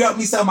 And can you help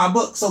me sell my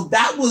book? So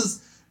that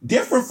was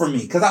different for me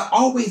because I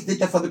always did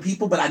that for other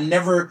people, but I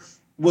never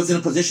was in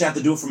a position to have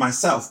to do it for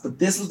myself. But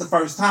this was the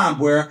first time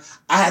where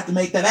I had to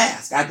make that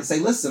ask. I had to say,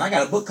 listen, I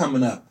got a book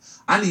coming up.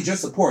 I need your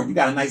support. You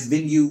got a nice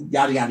venue,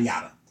 yada, yada,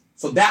 yada.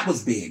 So that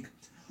was big.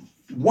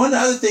 One of the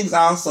other things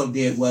I also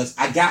did was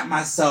I got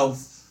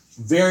myself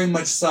very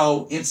much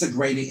so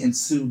integrated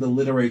into the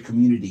literary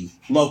community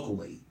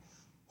locally.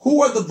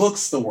 Who are the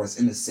bookstores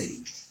in the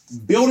city?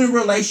 Building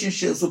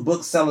relationships with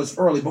booksellers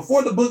early.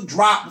 Before the book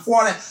dropped,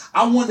 before that,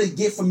 I wanted to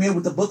get familiar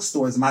with the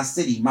bookstores in my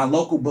city, my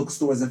local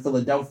bookstores in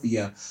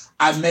Philadelphia.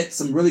 I met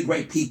some really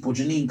great people.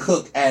 Janine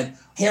Cook at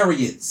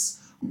Harriet's.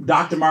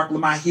 Dr. Mark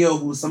Lamont Hill,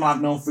 who is someone I've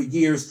known for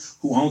years,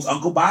 who owns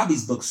Uncle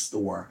Bobby's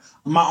bookstore.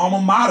 My alma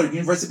mater,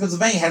 University of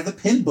Pennsylvania, has the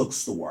Penn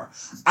bookstore.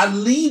 I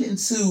leaned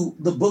into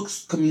the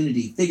books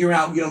community, figuring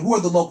out, who are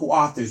the local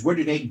authors? Where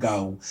do they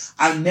go?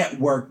 I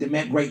networked and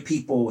met great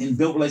people and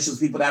built relationships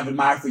with people that I've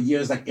admired for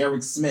years, like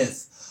Eric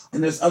Smith.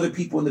 And there's other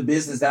people in the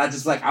business that I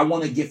just I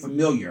want to get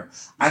familiar.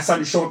 I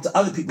started showing up to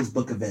other people's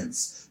book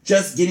events,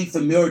 just getting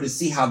familiar to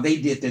see how they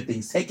did their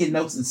things, taking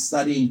notes and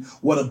studying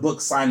what a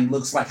book signing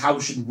looks like, how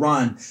it should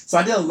run. So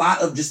I did a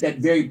lot of just that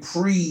very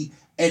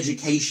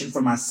pre-education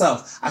for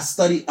myself. I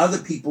studied other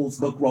people's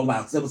book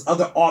rollouts. There was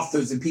other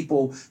authors and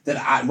people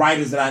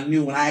writers that I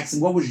knew. And I asked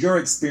them, what was your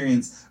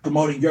experience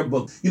promoting your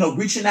book?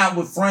 Reaching out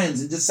with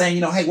friends and just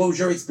saying, hey, what was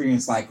your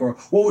experience like? Or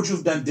what would you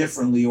have done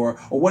differently? Or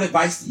what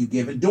advice do you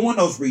give? And doing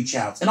those reach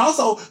outs and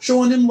also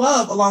showing them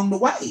love along the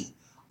way.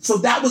 So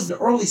that was the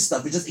early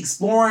stuff. It's just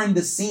exploring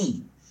the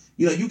scene.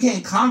 You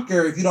can't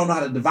conquer if you don't know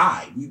how to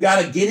divide. You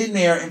got to get in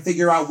there and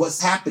figure out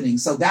what's happening.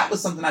 So that was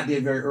something I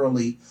did very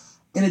early.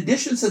 In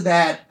addition to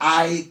that,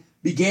 I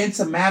began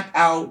to map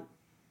out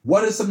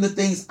What are some of the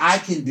things I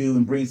can do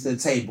and bring to the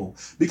table?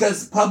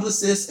 Because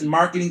publicists and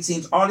marketing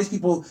teams, all these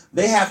people,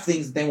 they have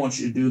things that they want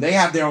you to do. They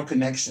have their own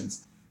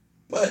connections.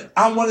 But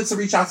I wanted to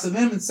reach out to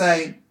them and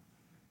say,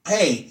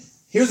 hey,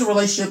 here's a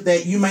relationship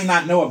that you may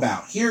not know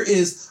about. Here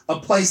is a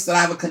place that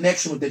I have a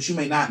connection with that you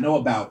may not know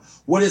about.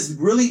 What has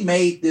really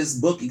made this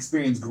book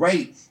experience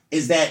great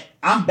is that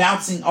I'm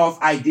bouncing off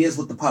ideas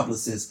with the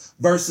publicist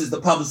versus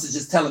the publicist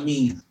just telling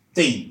me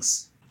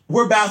things.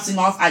 We're bouncing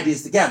off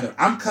ideas together.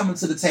 I'm coming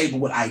to the table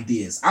with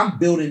ideas. I'm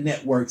building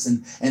networks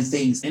and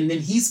things. And then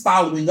he's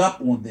following up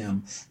on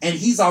them. And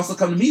he's also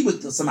coming to me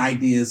with some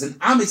ideas. And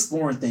I'm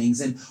exploring things.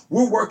 And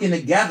we're working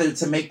together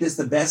to make this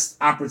the best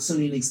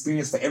opportunity and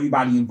experience for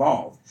everybody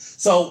involved.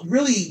 So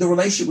really, the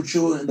relationship with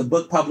you and the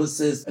book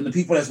publicist and the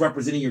people that's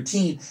representing your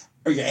team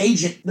or your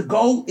agent, the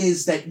goal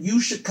is that you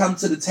should come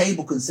to the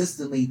table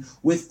consistently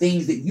with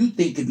things that you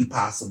think could be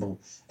possible.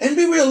 And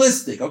be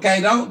realistic,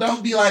 okay?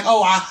 Don't be like,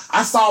 oh,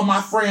 I saw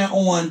my friend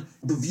on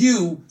The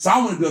View, so I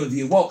want to do The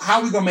View. Well, how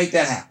are we going to make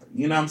that happen?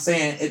 You know what I'm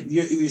saying? If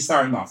you're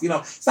starting off.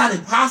 It's not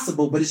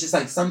impossible, but it's just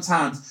like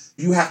sometimes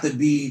you have to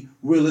be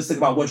realistic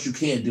about what you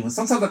can do. And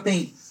sometimes I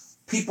think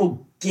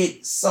people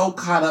get so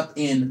caught up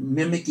in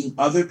mimicking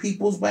other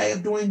people's way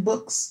of doing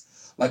books.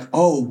 Like,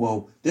 oh,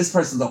 well, this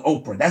person's on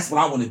Oprah. That's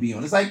what I want to be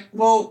on. It's like,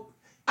 well,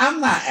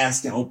 I'm not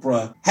asking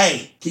Oprah,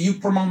 hey, can you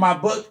promote my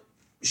book?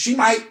 She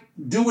might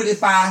do it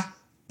if I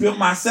build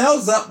my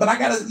sales up, but I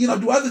got to,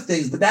 do other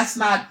things. But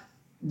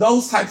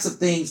those types of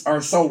things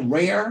are so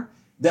rare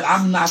that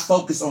I'm not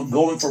focused on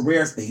going for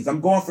rare things.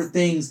 I'm going for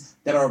things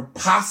that are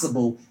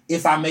possible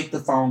if I make the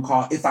phone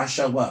call, if I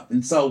show up.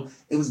 And so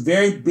it was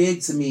very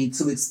big to me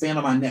to expand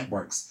on my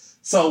networks.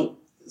 So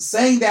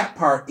saying that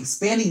part,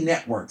 expanding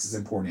networks is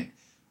important.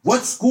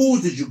 What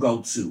schools did you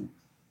go to?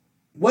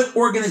 What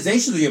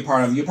organizations are you a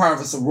part of? Are you part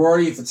of a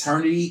sorority, a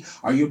fraternity?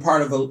 Are you a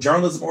part of a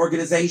journalism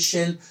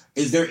organization?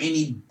 Is there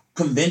any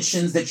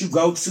conventions that you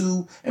go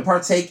to and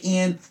partake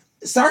in?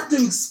 Start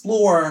to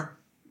explore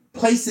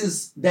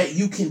places that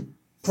you can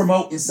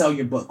promote and sell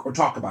your book or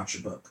talk about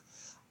your book.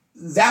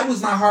 That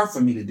was not hard for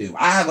me to do.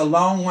 I have a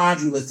long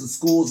laundry list of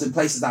schools and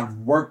places I've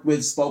worked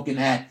with, spoken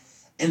at,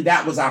 and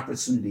that was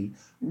opportunity.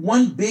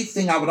 One big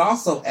thing I would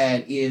also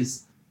add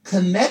is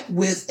connect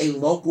with a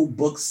local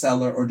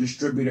bookseller or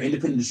distributor,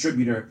 independent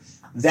distributor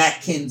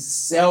that can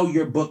sell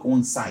your book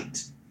on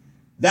site.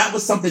 That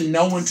was something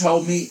no one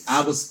told me.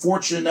 I was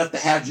fortunate enough to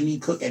have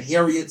Janine Cook at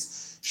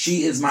Harriet's.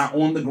 She is my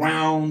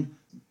on-the-ground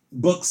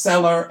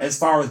bookseller as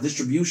far as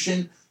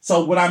distribution.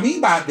 So what I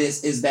mean by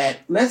this is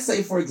that, let's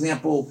say, for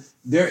example,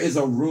 there is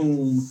a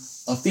room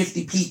of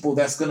 50 people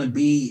that's going to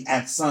be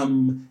at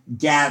some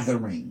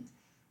gathering.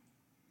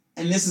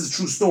 And this is a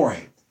true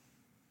story.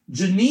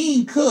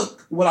 Janine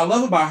Cook, what I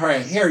love about her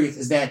at Harriet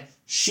is that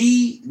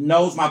she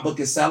knows my book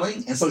is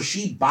selling, and so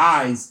she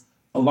buys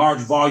a large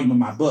volume of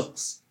my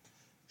books.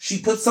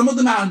 She puts some of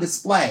them out on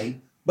display,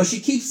 but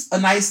she keeps a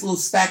nice little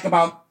stack,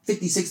 about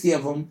 50, 60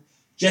 of them,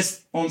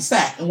 just on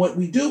stack. And what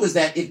we do is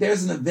that if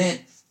there's an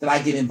event that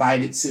I get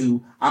invited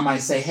to, I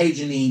might say, hey,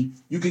 Janine,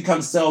 you can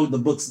come sell the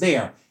books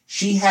there.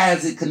 She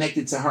has it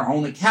connected to her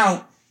own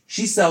account.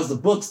 She sells the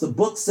books. The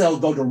book sales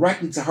go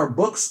directly to her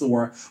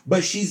bookstore,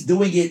 but she's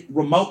doing it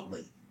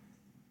remotely.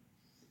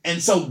 And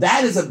so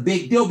that is a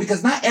big deal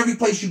because not every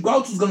place you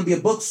go to is going to be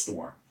a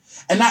bookstore.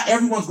 And not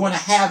everyone's going to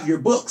have your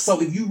book. So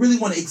if you really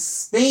want to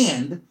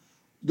expand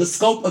the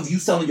scope of you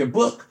selling your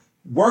book,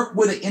 work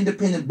with an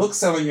independent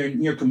bookseller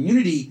in your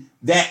community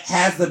that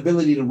has the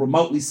ability to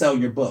remotely sell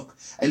your book.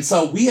 And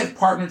so we have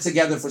partnered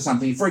together for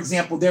something. For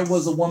example, there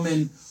was a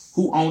woman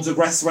who owns a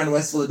restaurant in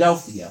West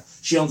Philadelphia.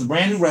 She owns a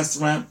brand new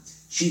restaurant.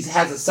 She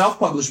has a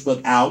self-published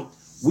book out.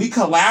 We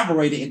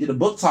collaborated and did a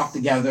book talk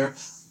together.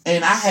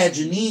 And I had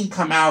Janine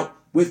come out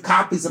with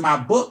copies of my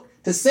book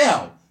to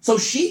sell. So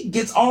she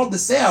gets all the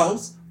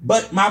sales,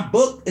 but my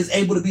book is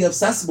able to be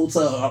accessible to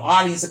an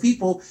audience of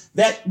people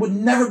that would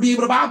never be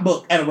able to buy a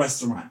book at a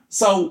restaurant.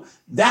 So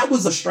that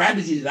was a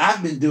strategy that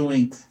I've been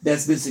doing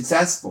that's been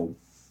successful.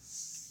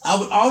 I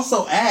would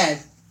also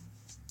add,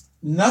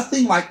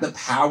 nothing like the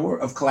power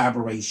of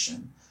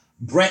collaboration.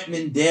 Brett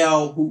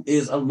Mendel, who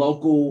is a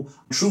local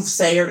truth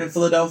sayer in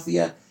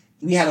Philadelphia,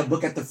 we had a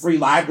book at the Free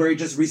Library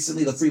just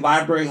recently. The Free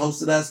Library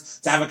hosted us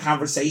to have a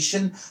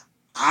conversation.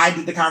 I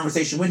did the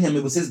conversation with him.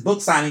 It was his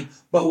book signing.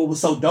 But what was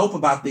so dope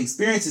about the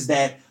experience is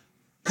that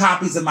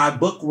copies of my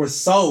book were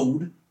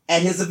sold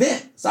at his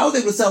event. So I was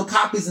able to sell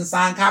copies and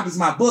sign copies of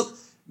my book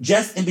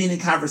just in being in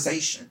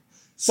conversation.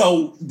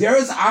 So there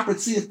is an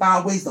opportunity to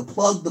find ways to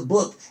plug the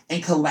book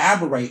and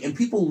collaborate. And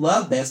people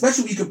love that,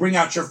 especially when you can bring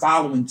out your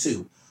following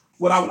too.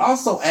 What I would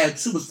also add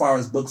too, as far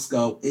as books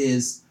go,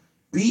 is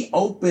be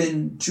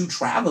open to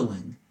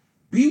traveling.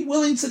 Be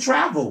willing to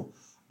travel.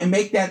 And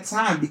make that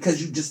time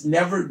because you just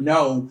never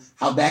know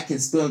how that can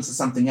spill into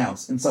something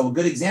else. And so a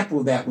good example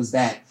of that was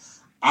that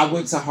I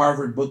went to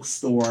Harvard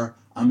Bookstore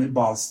in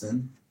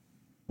Boston,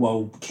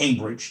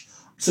 Cambridge,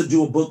 to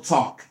do a book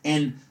talk.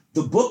 And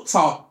the book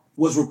talk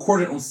was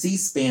recorded on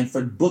C-SPAN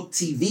for Book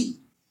TV.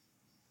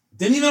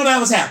 Didn't even know that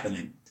was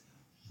happening.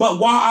 But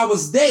while I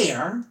was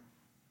there,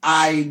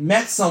 I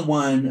met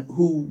someone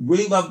who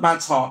really loved my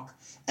talk,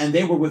 and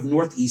they were with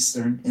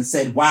Northeastern and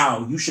said,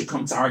 wow, you should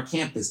come to our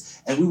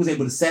campus. And we was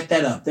able to set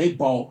that up. They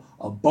bought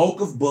a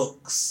bulk of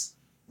books.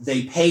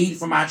 They paid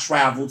for my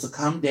travel to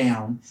come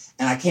down.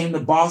 And I came to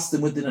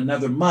Boston within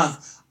another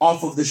month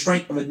off of the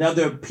strength of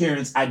another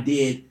appearance I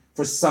did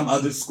for some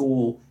other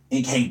school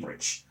in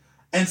Cambridge.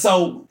 And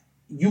so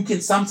you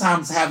can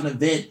sometimes have an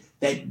event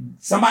that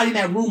somebody in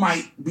that room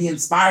might be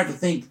inspired to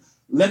think,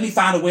 let me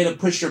find a way to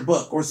push your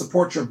book or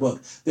support your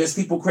book. There's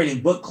people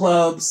creating book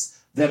clubs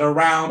that are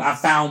around. I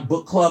found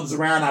book clubs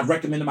around. I've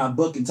recommended my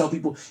book and tell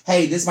people,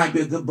 hey, this might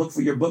be a good book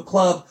for your book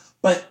club.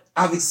 But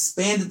I've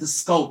expanded the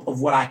scope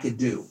of what I could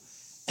do.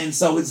 And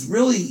so it's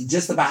really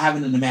just about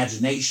having an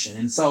imagination.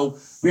 And so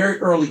very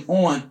early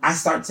on, I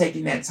start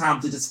taking that time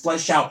to just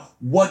flesh out,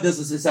 what does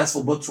a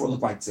successful book tour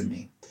look like to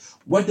me?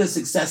 What does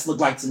success look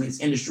like to me in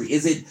this industry?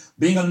 Is it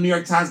being on the New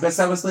York Times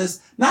bestsellers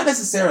list? Not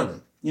necessarily.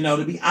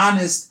 To be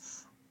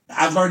honest,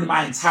 I've learned in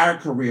my entire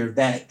career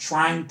that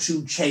trying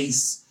to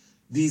chase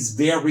these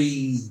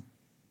very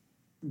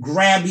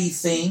grabby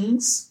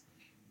things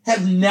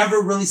have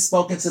never really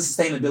spoken to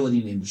sustainability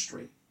in the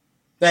industry.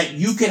 That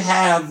you could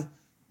have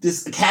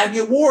this Academy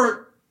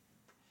Award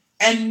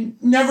and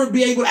never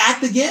be able to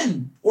act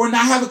again or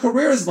not have a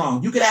career as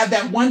long. You could have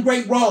that one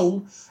great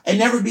role and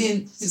never be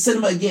in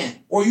cinema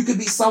again. Or you could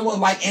be someone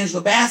like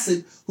Angela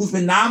Bassett, who's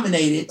been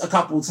nominated a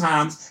couple of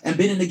times and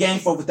been in the game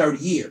for over 30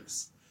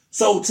 years.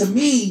 So to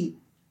me,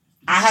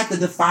 I had to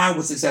define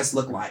what success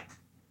looked like.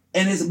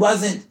 And it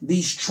wasn't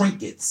these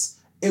trinkets.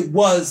 It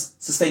was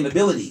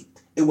sustainability.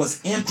 It was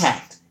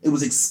impact. It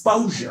was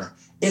exposure.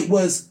 It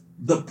was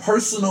the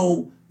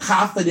personal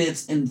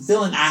confidence and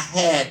feeling I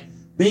had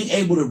being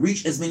able to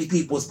reach as many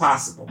people as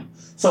possible.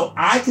 So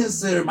I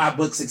consider my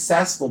book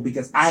successful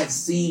because I have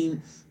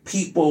seen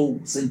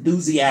people's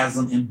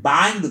enthusiasm in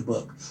buying the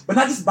book, but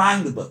not just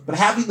buying the book, but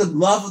having the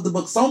love of the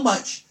book so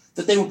much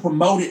that they will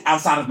promote it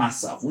outside of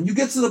myself. When you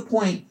get to the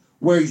point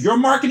where you're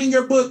marketing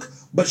your book,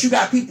 but you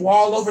got people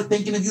all over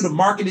thinking of you to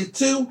market it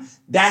too,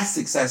 that's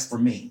success for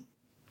me.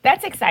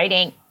 That's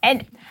exciting.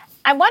 And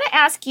I want to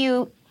ask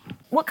you,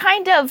 what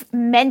kind of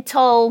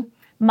mental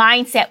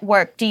mindset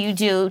work do you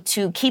do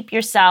to keep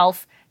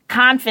yourself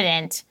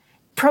confident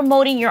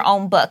promoting your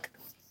own book?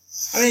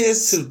 I mean,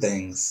 it's two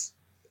things.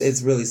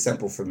 It's really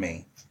simple for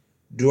me.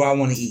 Do I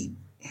want to eat?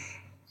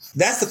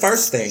 That's the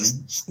first thing.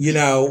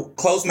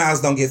 Closed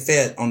mouths don't get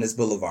fed on this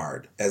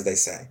boulevard, as they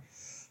say.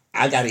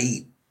 I got to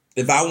eat.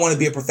 If I want to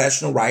be a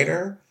professional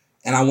writer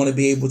and I want to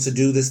be able to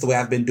do this the way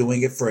I've been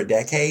doing it for a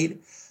decade,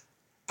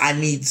 I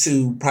need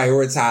to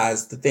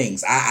prioritize the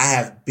things. I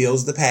have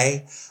bills to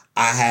pay.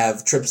 I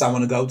have trips I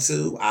want to go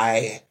to.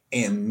 I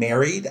am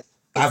married.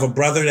 I have a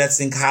brother that's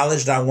in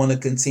college that I want to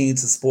continue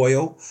to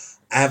spoil.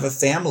 I have a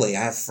family.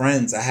 I have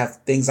friends. I have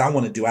things I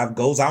want to do. I have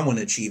goals I want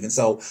to achieve. And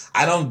so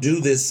I don't do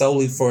this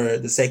solely for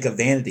the sake of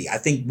vanity. I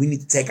think we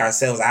need to take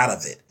ourselves out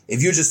of it.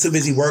 If you're just too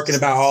busy working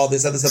about all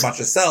this other stuff about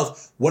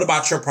yourself, what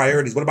about your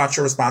priorities? What about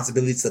your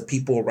responsibilities to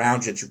people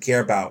around you that you care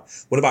about?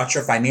 What about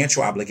your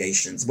financial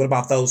obligations? What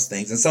about those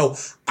things? And so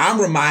I'm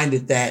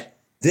reminded that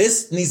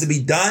this needs to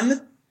be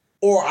done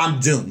or I'm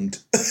doomed.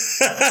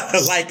 Or I'm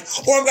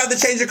going to have to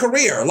change a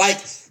career.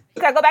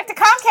 You gotta go back to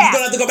Comcast. You're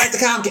gonna have to go back to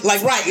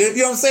Comcast. Right. You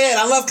know what I'm saying?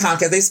 I love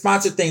Comcast. They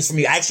sponsored things for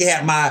me. I actually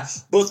had my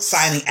book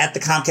signing at the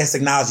Comcast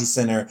Technology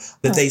Center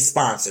that they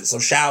sponsored. So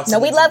shout out to No,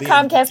 we love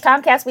Comcast.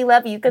 Comcast, we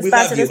love you. You can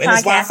sponsor this podcast. And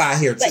there's Wi-Fi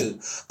here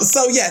too.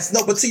 So yes,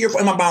 no, but to your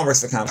point, my mom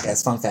works for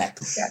Comcast. Fun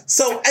fact. Yeah.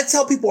 So I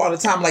tell people all the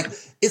time,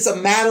 it's a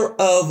matter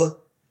of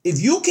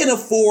if you can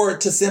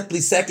afford to simply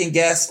second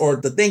guess or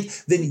to think,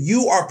 then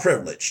you are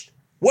privileged.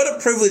 What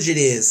a privilege it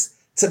is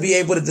to be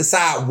able to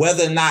decide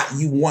whether or not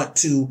you want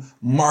to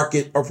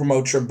market or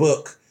promote your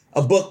book.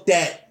 A book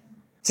that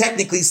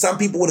technically some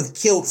people would have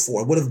killed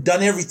for, would have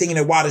done everything in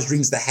their wildest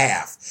dreams to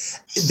have.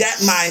 That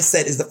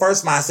mindset is the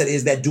first mindset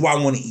is that, do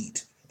I want to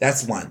eat?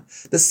 That's one.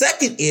 The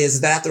second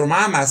is that I have to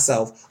remind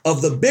myself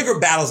of the bigger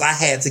battles I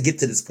had to get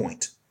to this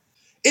point.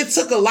 It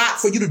took a lot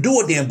for you to do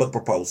a damn book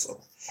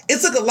proposal.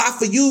 It took a lot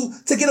for you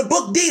to get a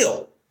book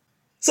deal.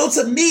 So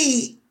to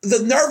me,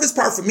 the nervous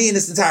part for me in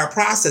this entire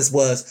process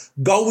was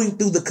going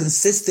through the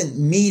consistent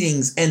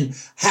meetings and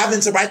having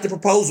to write the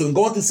proposal and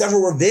going through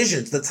several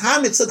revisions. The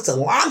time it took to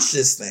launch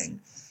this thing.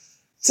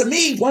 To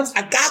me, once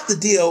I got the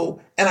deal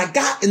and I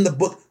got in the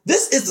book,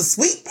 this is the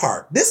sweet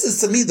part. This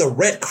is, to me, the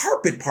red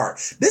carpet part.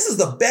 This is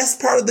the best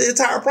part of the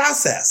entire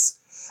process.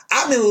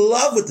 I'm in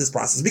love with this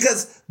process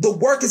because the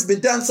work has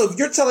been done. So if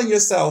you're telling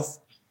yourself,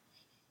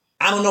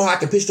 I don't know how I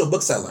can pitch to a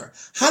bookseller.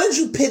 How did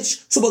you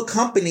pitch to a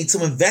company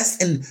to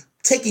invest in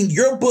taking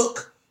your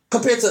book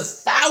compared to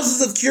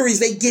thousands of curaries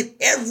they get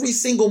every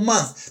single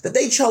month that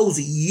they chose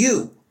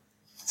you?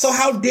 So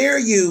how dare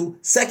you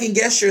second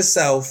guess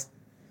yourself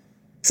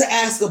to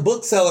ask a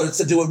bookseller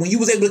to do it when you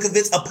was able to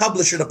convince a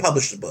publisher to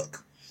publish the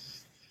book?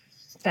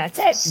 That's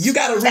it. You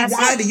got to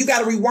rewind it. You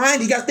got to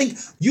rewind it. You got to think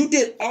you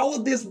did all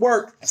of this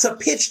work to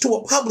pitch to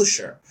a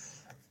publisher.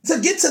 To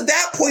get to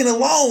that point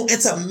alone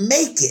and to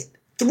make it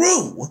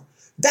through,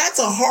 That's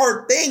a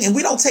hard thing, and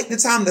we don't take the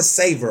time to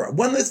savor.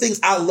 One of the things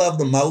I love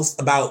the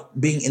most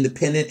about being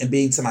independent and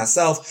being to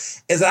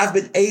myself is that I've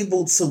been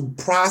able to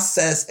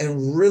process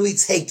and really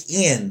take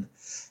in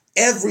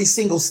every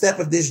single step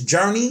of this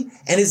journey,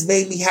 and it's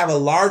made me have a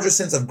larger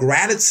sense of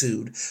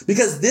gratitude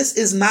because this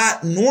is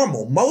not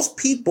normal. Most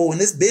people in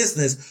this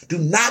business do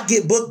not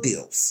get book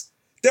deals.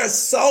 There are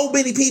so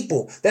many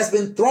people that's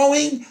been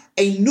throwing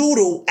a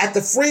noodle at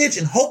the fridge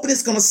and hoping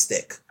it's going to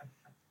stick.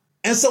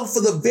 And so for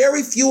the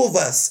very few of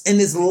us in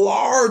this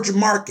large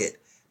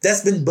market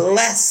that's been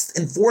blessed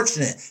and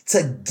fortunate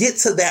to get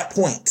to that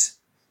point,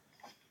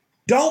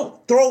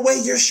 don't throw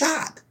away your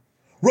shot.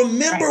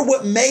 Remember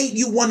what made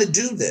you want to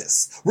do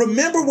this.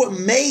 Remember what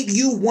made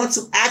you want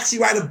to actually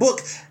write a book.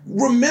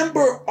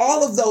 Remember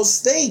all of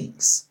those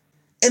things.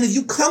 And if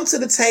you come to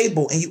the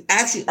table and you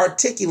actually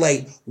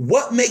articulate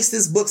what makes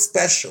this book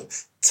special,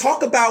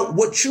 talk about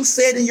what you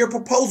said in your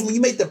proposal when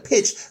you made the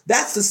pitch.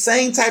 That's the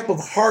same type of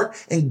heart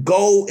and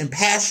goal and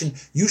passion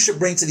you should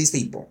bring to these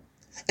people.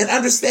 And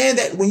understand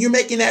that when you're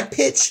making that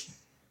pitch,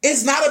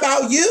 it's not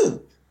about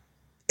you.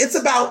 It's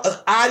about an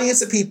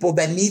audience of people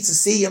that need to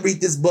see and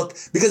read this book.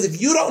 Because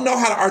if you don't know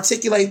how to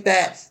articulate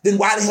that, then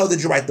why the hell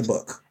did you write the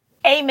book?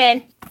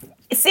 Amen.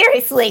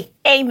 Seriously.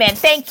 Amen.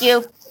 Thank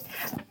you.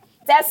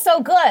 That's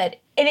so good.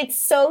 And it's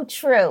so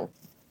true.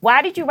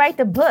 Why did you write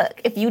the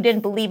book if you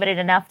didn't believe in it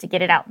enough to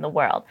get it out in the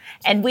world?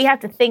 And we have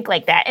to think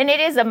like that. And it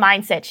is a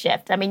mindset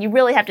shift. I mean, you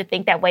really have to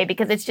think that way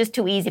because it's just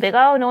too easy. Like,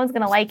 oh, no one's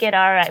going to like it.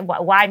 All right,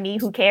 why me?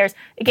 Who cares?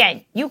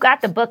 Again, you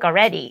got the book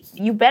already.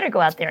 You better go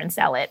out there and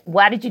sell it.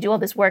 Why did you do all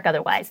this work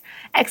otherwise?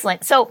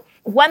 Excellent. So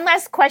one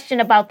last question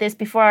about this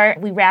before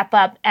we wrap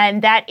up,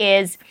 and that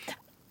is,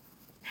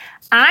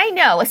 I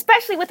know,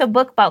 especially with a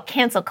book about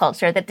cancel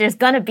culture, that there's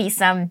going to be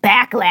some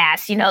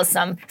backlash,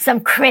 some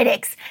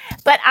critics.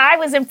 But I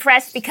was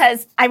impressed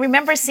because I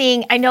remember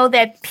I know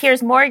that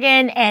Piers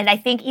Morgan and I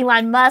think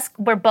Elon Musk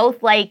were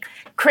both like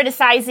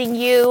criticizing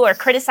you or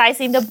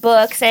criticizing the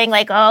book, saying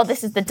like, oh,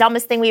 this is the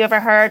dumbest thing we've ever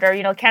heard,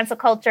 or, cancel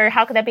culture,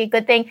 how could that be a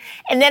good thing?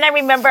 And then I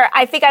remember,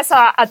 I think I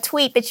saw a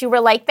tweet that you were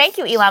like, thank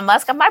you, Elon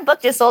Musk. My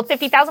book just sold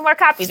 50,000 more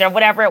copies or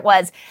whatever it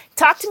was.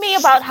 Talk to me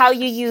about how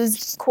you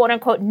use quote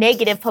unquote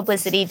negative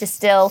publicity to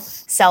still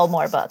sell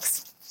more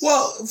books.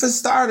 Well, for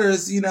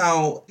starters,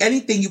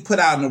 anything you put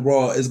out in the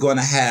world is going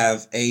to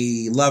have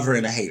a lover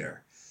and a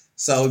hater.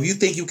 So if you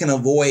think you can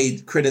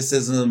avoid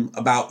criticism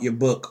about your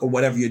book or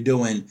whatever you're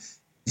doing,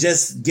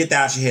 just get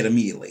that out your head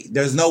immediately.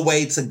 There's no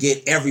way to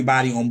get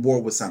everybody on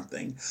board with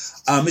something.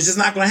 It's just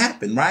not going to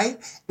happen, right?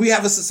 We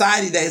have a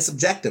society that is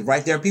subjective,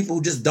 right? There are people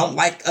who just don't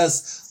like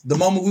us the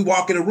moment we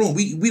walk in a room.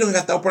 We don't even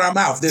have to open our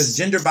mouth. There's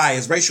gender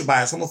bias, racial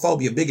bias,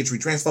 homophobia, bigotry,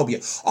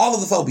 transphobia, all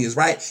of the phobias,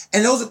 right?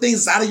 And those are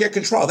things that's out of your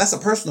control. That's a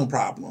personal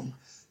problem.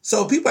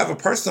 So if people have a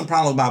personal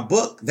problem with my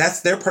book,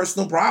 that's their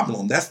personal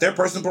problem. That's their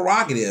personal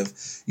prerogative.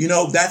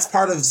 That's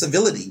part of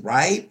civility,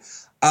 right?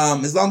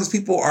 As long as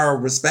people are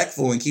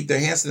respectful and keep their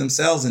hands to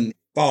themselves and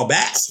fall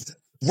back,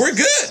 we're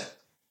good.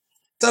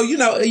 So,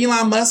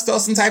 Elon Musk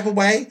felt some type of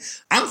way.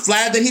 I'm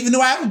flattered that he even knew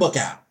I have a book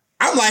out.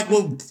 I'm like,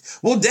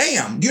 well,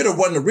 damn, you're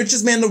one of the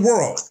richest men in the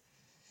world.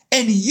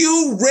 And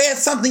you read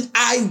something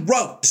I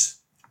wrote.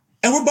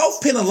 And we're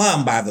both Penn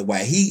alum, by the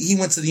way. He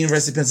went to the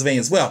University of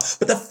Pennsylvania as well.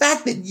 But the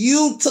fact that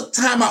you took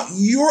time out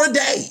your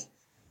day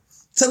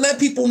to let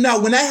people know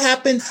when that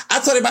happened, I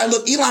told everybody,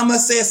 look, Elon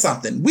Musk said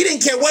something. We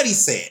didn't care what he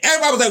said.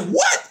 Everybody was like,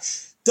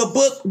 what? The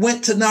book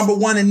went to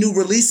 #1 in new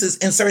releases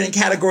in certain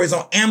categories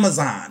on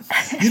Amazon.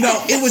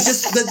 It was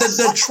just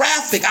the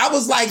traffic. I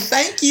was like,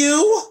 thank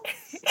you.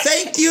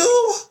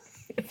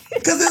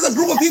 Because there's a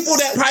group of people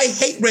that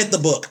probably read the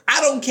book.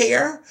 I don't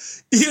care.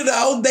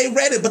 They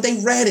read it, but they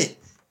read it.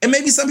 And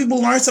maybe some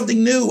people learned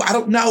something new. I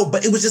don't know.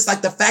 But it was just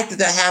like the fact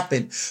that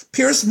happened.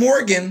 Piers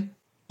Morgan,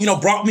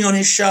 brought me on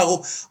his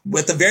show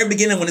at the very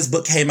beginning when his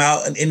book came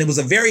out. And it was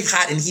a very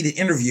hot and heated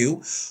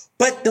interview.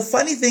 But the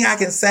funny thing I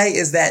can say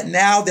is that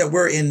now that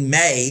we're in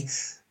May,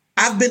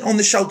 I've been on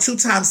the show 2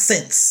 times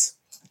since.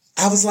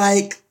 I was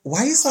like,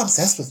 why are you so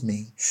obsessed with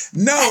me?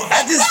 No,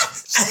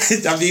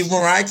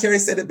 Mariah Carey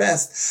said it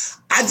best.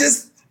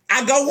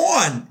 I go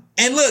on.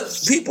 And look,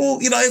 people,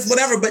 it's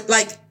whatever. But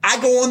I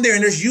go on there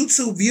and there's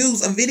YouTube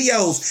views of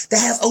videos that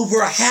has over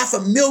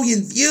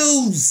 500,000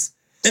 views.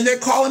 And they're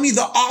calling me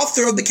the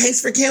author of The Case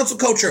for Cancel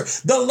Culture,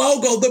 the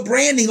logo, the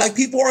branding.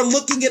 People are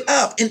looking it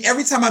up. And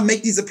every time I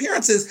make these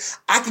appearances,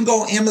 I can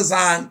go on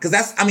Amazon because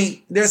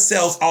there's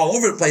sales all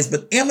over the place.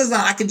 But Amazon,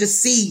 I can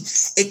just see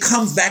it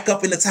comes back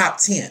up in the top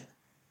 10.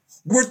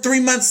 We're 3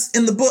 months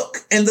in the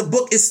book and the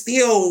book is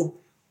still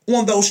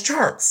on those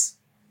charts.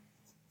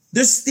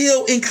 They're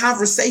still in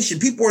conversation.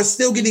 People are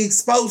still getting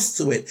exposed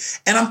to it.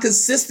 And I'm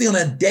consistently on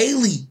a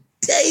daily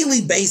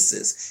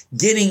basis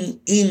getting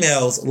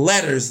emails,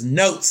 letters,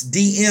 notes,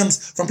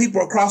 DMs from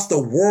people across the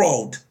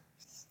world.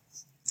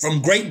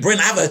 From Great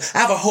Britain. I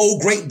have a whole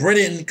Great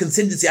Britain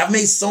contingency. I've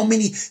made so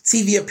many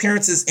TV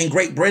appearances in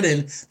Great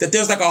Britain that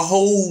there's a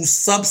whole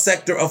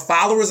subsector of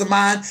followers of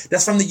mine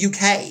that's from the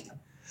UK.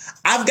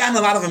 I've gotten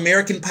a lot of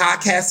American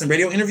podcasts and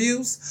radio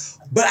interviews,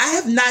 But I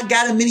have not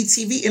gotten many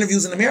TV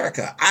interviews in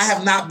America. I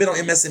have not been on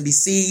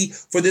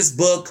MSNBC for this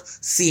book,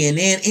 CNN,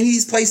 any of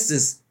these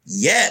places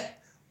yet.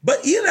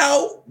 But,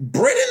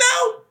 Britain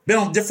now, been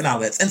on different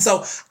outlets. And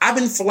so I've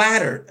been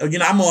flattered.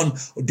 I'm on,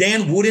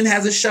 Dan Wooden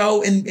has a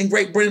show in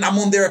Great Britain. I'm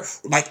on there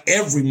like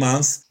every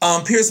month.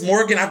 Piers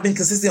Morgan, I've been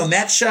consistently on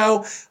that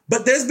show.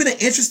 But there's been an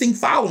interesting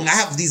following. I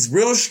have these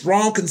real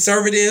strong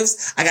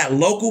conservatives. I got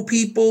local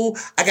people.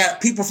 I got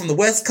people from the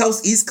West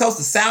Coast, East Coast,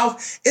 the South.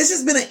 It's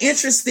just been an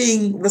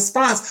interesting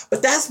response.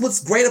 But that's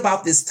what's great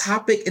about this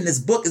topic in this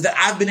book is that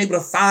I've been able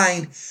to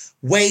find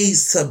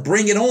ways to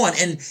bring it on.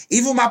 And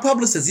even my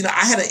publicists,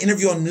 I had an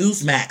interview on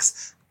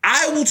Newsmax.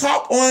 I will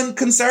talk on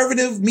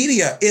conservative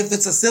media if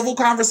it's a civil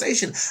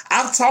conversation.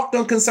 I've talked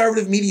on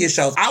conservative media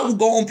shows. I will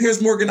go on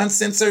Piers Morgan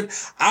Uncensored.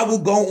 I will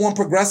go on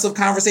Progressive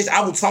Conversation.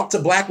 I will talk to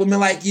Black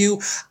women like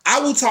you. I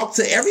will talk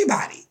to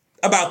everybody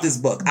about this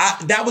book.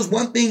 That was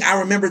one thing I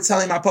remember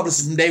telling my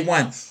publishers from day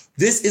one.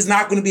 This is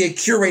not going to be a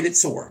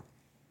curated tour.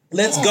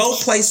 Let's go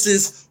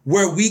places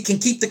where we can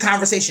keep the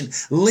conversation.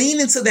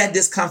 Lean into that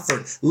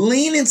discomfort.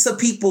 Lean into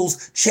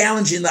people's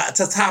challenging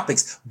to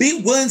topics.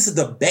 Be willing to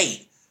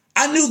debate.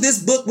 I knew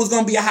this book was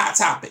going to be a hot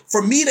topic.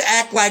 For me to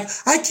act like,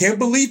 I can't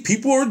believe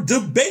people are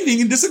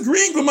debating and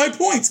disagreeing with my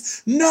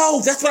points.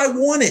 No, that's what I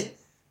wanted.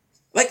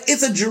 Like,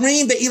 it's a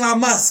dream that Elon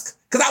Musk,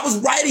 because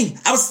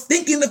I was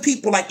thinking of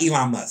people like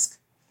Elon Musk.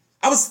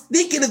 I was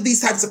thinking of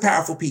these types of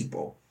powerful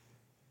people.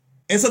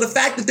 And so the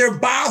fact that they're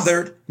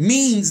bothered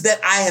means that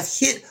I have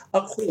hit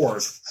a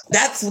chord.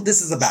 That's what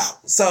this is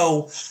about.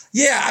 So,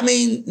 yeah,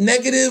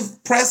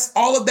 negative press,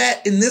 all of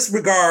that in this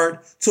regard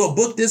to a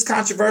book this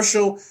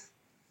controversial,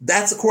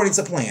 that's according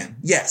to plan.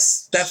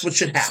 Yes, that's what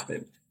should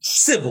happen.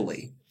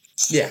 Civilly.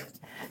 Yeah.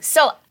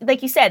 So,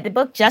 like you said, the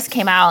book just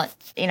came out.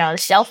 The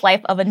shelf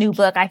life of a new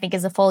book, I think,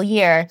 is a full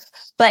year.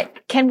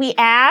 But can we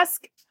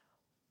ask,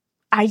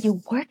 are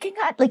you working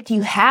on, do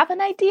you have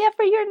an idea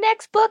for your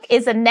next book?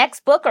 Is a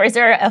next book, or is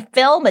there a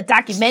film, a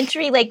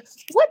documentary?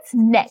 What's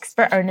next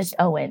for Ernest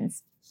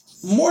Owens?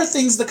 More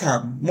things to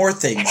come. More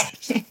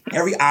things.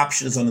 Every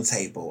option is on the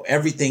table.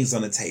 Everything's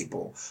on the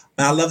table.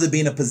 And I love to be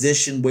in a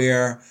position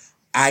where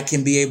I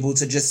can be able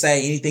to just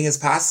say anything is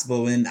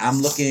possible. And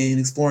I'm looking and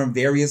exploring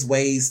various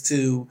ways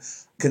to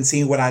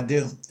continue what I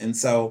do. And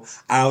so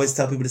I always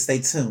tell people to stay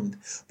tuned.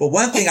 But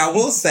one thing I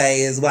will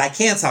say is what I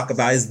can talk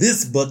about is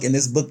this book and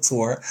this book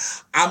tour.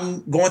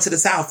 I'm going to the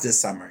South this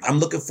summer. I'm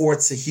looking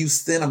forward to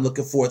Houston. I'm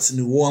looking forward to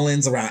New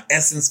Orleans around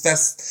Essence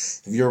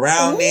Fest. If you're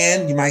around,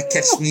 man, you might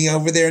catch me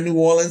over there in New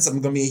Orleans.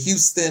 I'm going to be in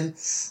Houston.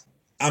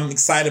 I'm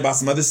excited about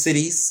some other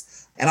cities.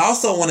 And I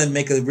also want to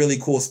make a really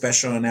cool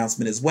special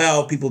announcement as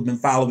well. People have been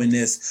following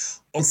this.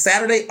 On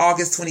Saturday,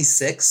 August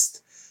 26th,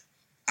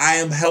 I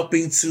am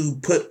helping to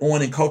put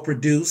on and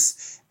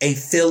co-produce a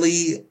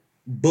Philly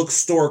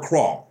bookstore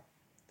crawl.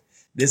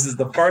 This is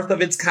the first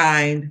of its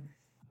kind.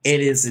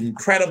 It is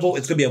incredible.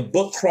 It's going to be a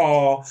book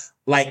crawl.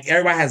 Like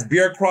everybody has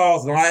beer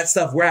crawls and all that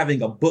stuff. We're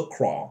having a book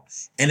crawl.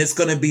 And it's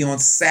going to be on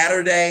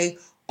Saturday,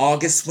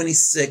 August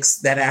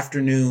 26th, that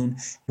afternoon.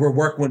 We're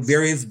working with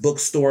various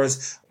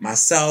bookstores,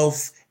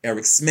 myself,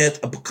 Eric Smith,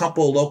 a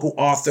couple of local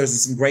authors, and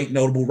some great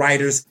notable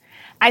writers.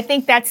 I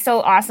think that's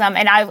so awesome.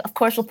 And I, of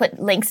course, will put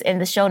links in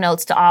the show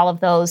notes to all of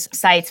those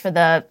sites for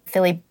the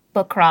Philly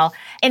book crawl.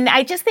 And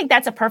I just think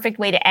that's a perfect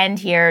way to end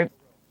here.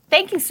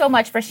 Thank you so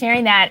much for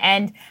sharing that.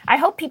 And I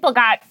hope people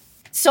got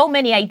so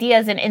many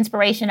ideas and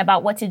inspiration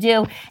about what to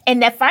do.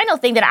 And the final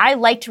thing that I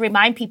like to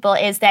remind people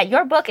is that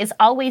your book is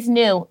always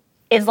new,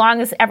 as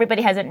long as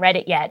everybody hasn't read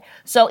it yet.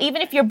 So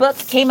even if your book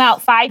came out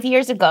 5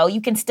 years ago,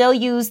 you can still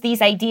use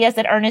these ideas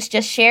that Ernest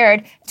just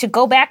shared to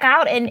go back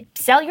out and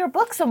sell your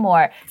book some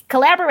more,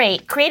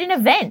 collaborate, create an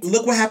event.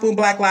 Look what happened with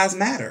Black Lives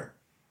Matter.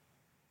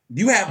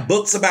 You have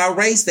books about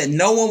race that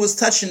no one was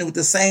touching it with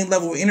the same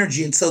level of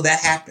energy until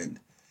that happened.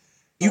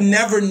 You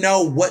never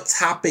know what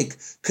topic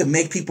could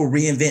make people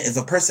reinvent if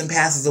a person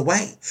passes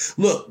away.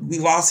 Look, we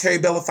lost Harry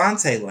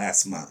Belafonte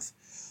last month.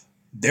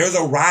 There's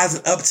a rise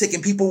and uptick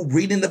in people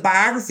reading the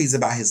biographies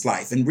about his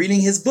life and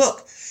reading his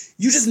book.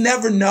 You just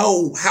never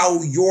know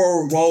how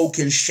your role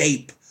can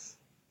shape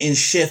and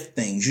shift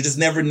things. You just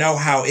never know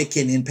how it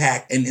can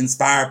impact and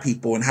inspire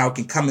people and how it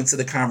can come into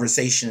the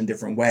conversation in a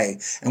different way.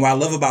 And what I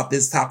love about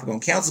this topic on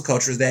cancel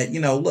culture is that,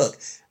 look,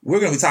 we're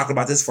going to be talking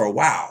about this for a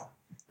while.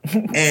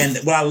 And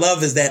what I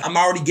love is that I'm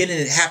already getting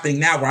it happening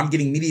now where I'm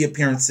getting media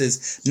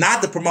appearances,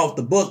 not to promote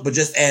the book, but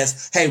just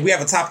as, hey, we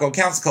have a topic on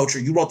cancel culture.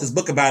 You wrote this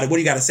book about it. What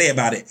do you got to say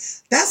about it?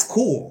 That's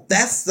cool.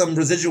 That's some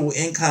residual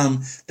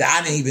income that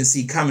I didn't even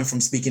see coming from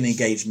speaking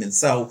engagement.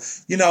 So,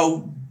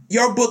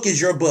 your book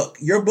is your book.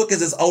 Your book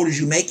is as old as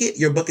you make it.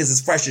 Your book is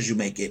as fresh as you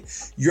make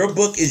it. Your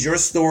book is your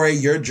story,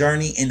 your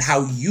journey, and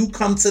how you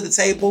come to the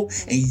table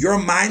and your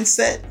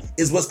mindset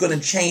is what's going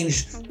to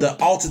change the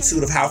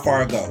altitude of how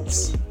far it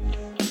goes.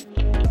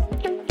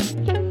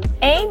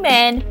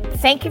 Amen.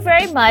 Thank you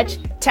very much.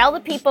 Tell the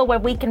people where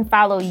we can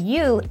follow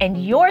you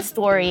and your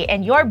story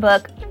and your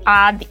book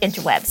on the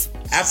interwebs.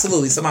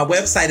 Absolutely. So my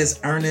website is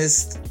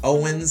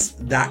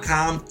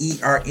ernestowens.com,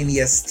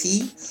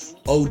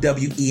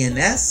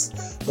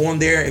 ErnestOwens. On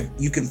there,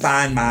 you can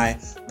find my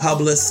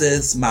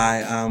publicist,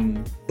 my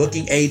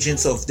booking agent.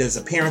 So if there's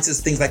appearances,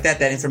 things like that,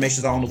 that information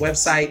is all on the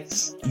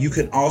website. You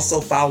can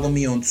also follow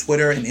me on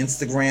Twitter and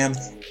Instagram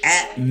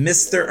at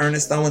Mr.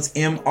 Ernest Owens,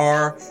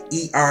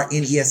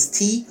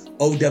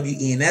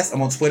 MrErnestOwens.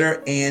 I'm on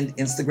Twitter and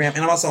Instagram,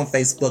 and I'm also on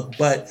Facebook,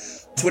 but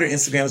Twitter and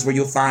Instagram is where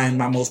you'll find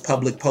my most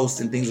public posts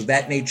and things of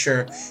that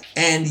nature.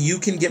 And you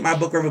can get my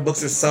book wherever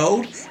books are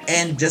sold.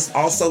 And just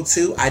also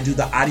too, I do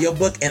the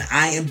audiobook, and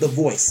I am the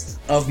voice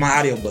of my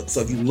audiobook. So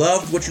if you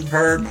loved what you've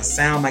heard, my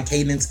sound, my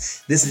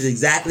cadence, this is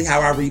exactly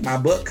how I read my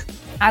book.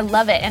 I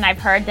love it. And I've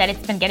heard that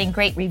it's been getting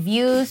great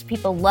reviews.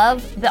 People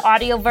love the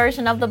audio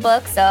version of the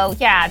book. So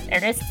yeah,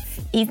 Ernest,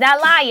 he's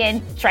not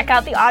lying. Check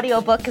out the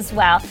audiobook as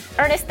well.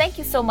 Ernest, thank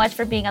you so much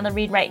for being on the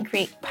Read, Write, and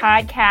Create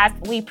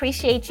podcast. We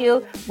appreciate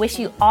you. Wish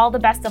you all the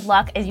best of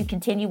luck as you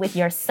continue with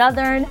your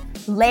southern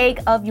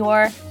leg of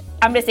your,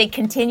 I'm going to say,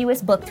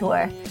 continuous book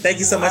tour. Thank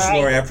you so much,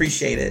 Lori. I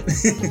appreciate it.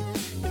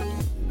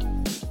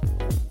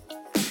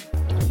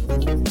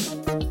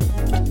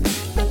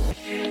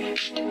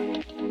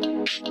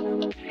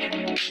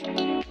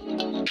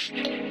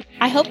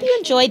 I hope you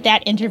enjoyed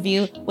that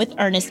interview with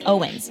Ernest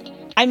Owens.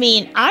 I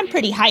mean, I'm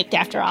pretty hyped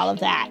after all of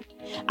that.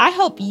 I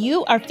hope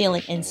you are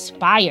feeling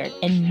inspired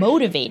and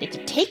motivated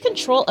to take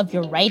control of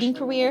your writing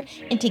career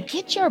and to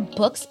get your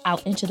books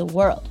out into the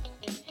world.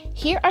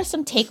 Here are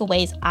some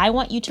takeaways I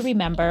want you to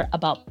remember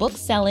about book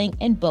selling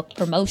and book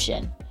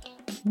promotion.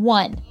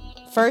 1.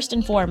 First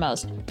and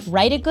foremost,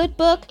 write a good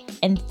book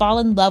and fall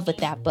in love with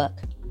that book.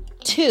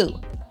 2.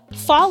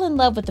 Fall in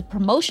love with the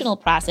promotional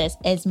process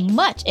as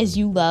much as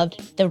you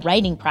loved the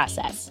writing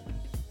process.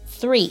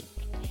 3.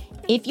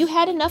 If you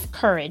had enough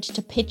courage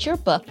to pitch your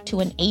book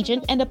to an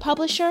agent and a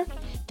publisher,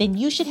 then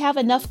you should have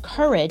enough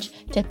courage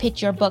to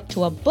pitch your book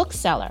to a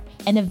bookseller,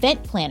 an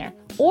event planner,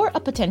 or a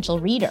potential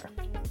reader.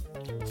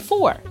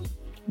 4.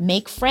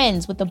 Make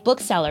friends with the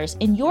booksellers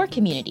in your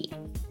community.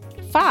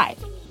 5.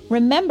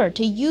 Remember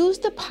to use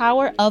the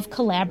power of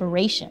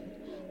collaboration.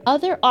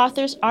 Other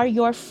authors are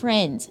your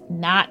friends,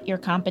 not your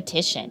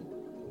competition.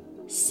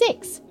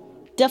 6.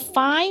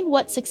 Define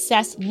what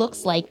success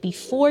looks like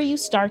before you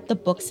start the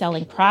book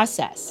selling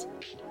process.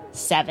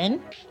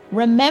 7.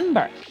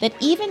 Remember that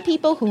even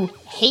people who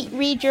hate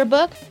read your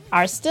book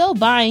are still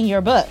buying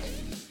your book.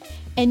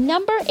 And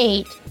number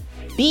 8,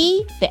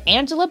 be the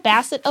Angela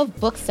Bassett of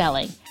book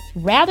selling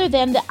rather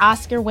than the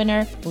Oscar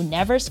winner who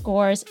never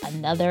scores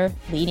another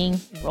leading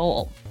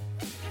role.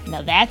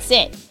 Now that's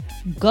it.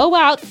 Go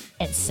out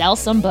and sell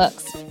some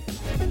books.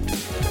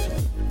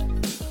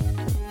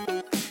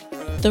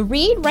 The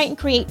Read, Write, and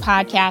Create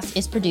podcast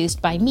is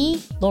produced by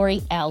me,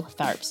 Lori L.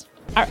 Tharps.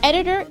 Our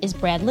editor is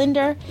Brad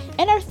Linder,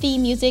 and our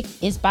theme music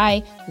is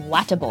by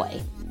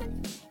Wataboy.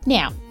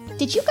 Now,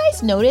 did you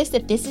guys notice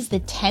that this is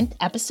the 10th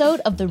episode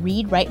of the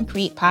Read, Write, and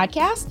Create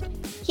podcast?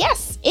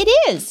 Yes, it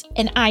is.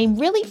 And I'm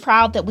really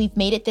proud that we've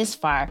made it this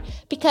far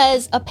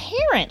because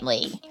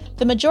apparently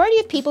the majority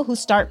of people who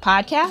start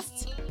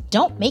podcasts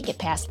don't make it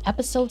past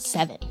episode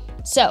 7.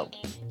 So,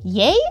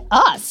 yay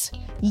us!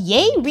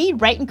 Yay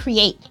Read, Write, and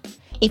Create!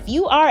 If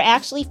you are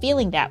actually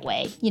feeling that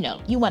way,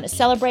 you want to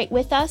celebrate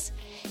with us,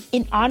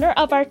 in honor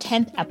of our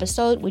 10th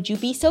episode, would you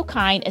be so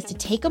kind as to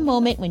take a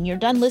moment when you're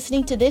done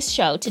listening to this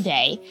show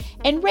today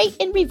and rate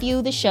and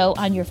review the show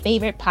on your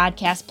favorite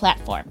podcast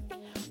platform?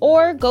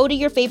 Or go to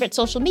your favorite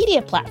social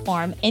media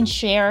platform and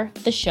share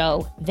the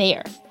show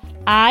there.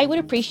 I would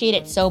appreciate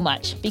it so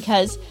much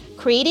because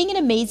creating an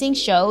amazing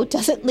show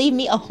doesn't leave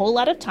me a whole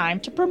lot of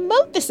time to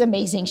promote this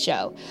amazing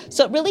show.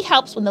 So it really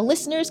helps when the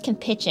listeners can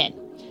pitch in.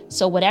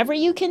 So whatever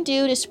you can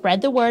do to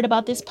spread the word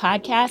about this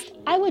podcast,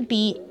 I would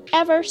be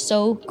ever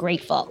so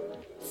grateful.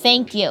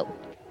 Thank you.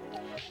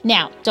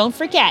 Now, don't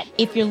forget,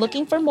 if you're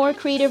looking for more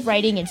creative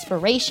writing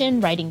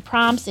inspiration, writing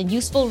prompts, and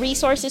useful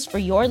resources for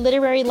your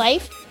literary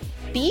life,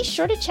 be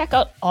sure to check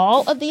out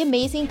all of the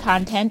amazing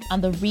content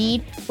on the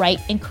Read, Write,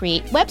 and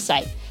Create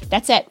website.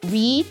 That's at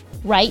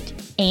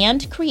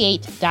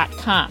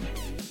readwriteandcreate.com.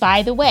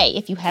 By the way,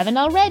 if you haven't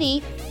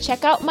already,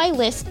 check out my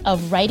list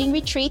of writing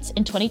retreats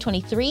in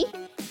 2023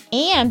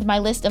 and my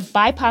list of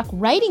BIPOC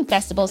writing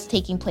festivals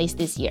taking place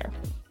this year.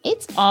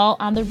 It's all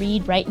on the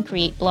Read, Write, and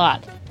Create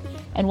blog.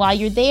 And while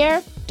you're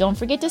there, don't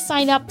forget to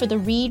sign up for the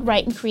Read,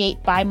 Write, and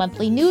Create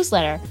bi-monthly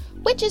newsletter,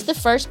 which is the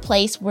first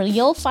place where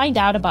you'll find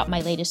out about my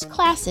latest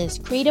classes,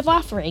 creative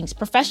offerings,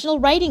 professional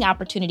writing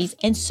opportunities,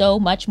 and so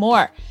much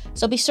more.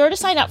 So be sure to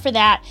sign up for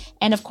that.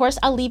 And of course,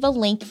 I'll leave a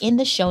link in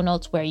the show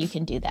notes where you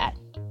can do that.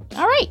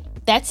 All right,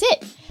 that's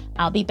it.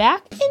 I'll be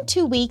back in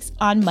 2 weeks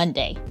on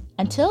Monday.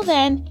 Until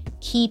then,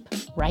 keep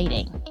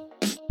writing.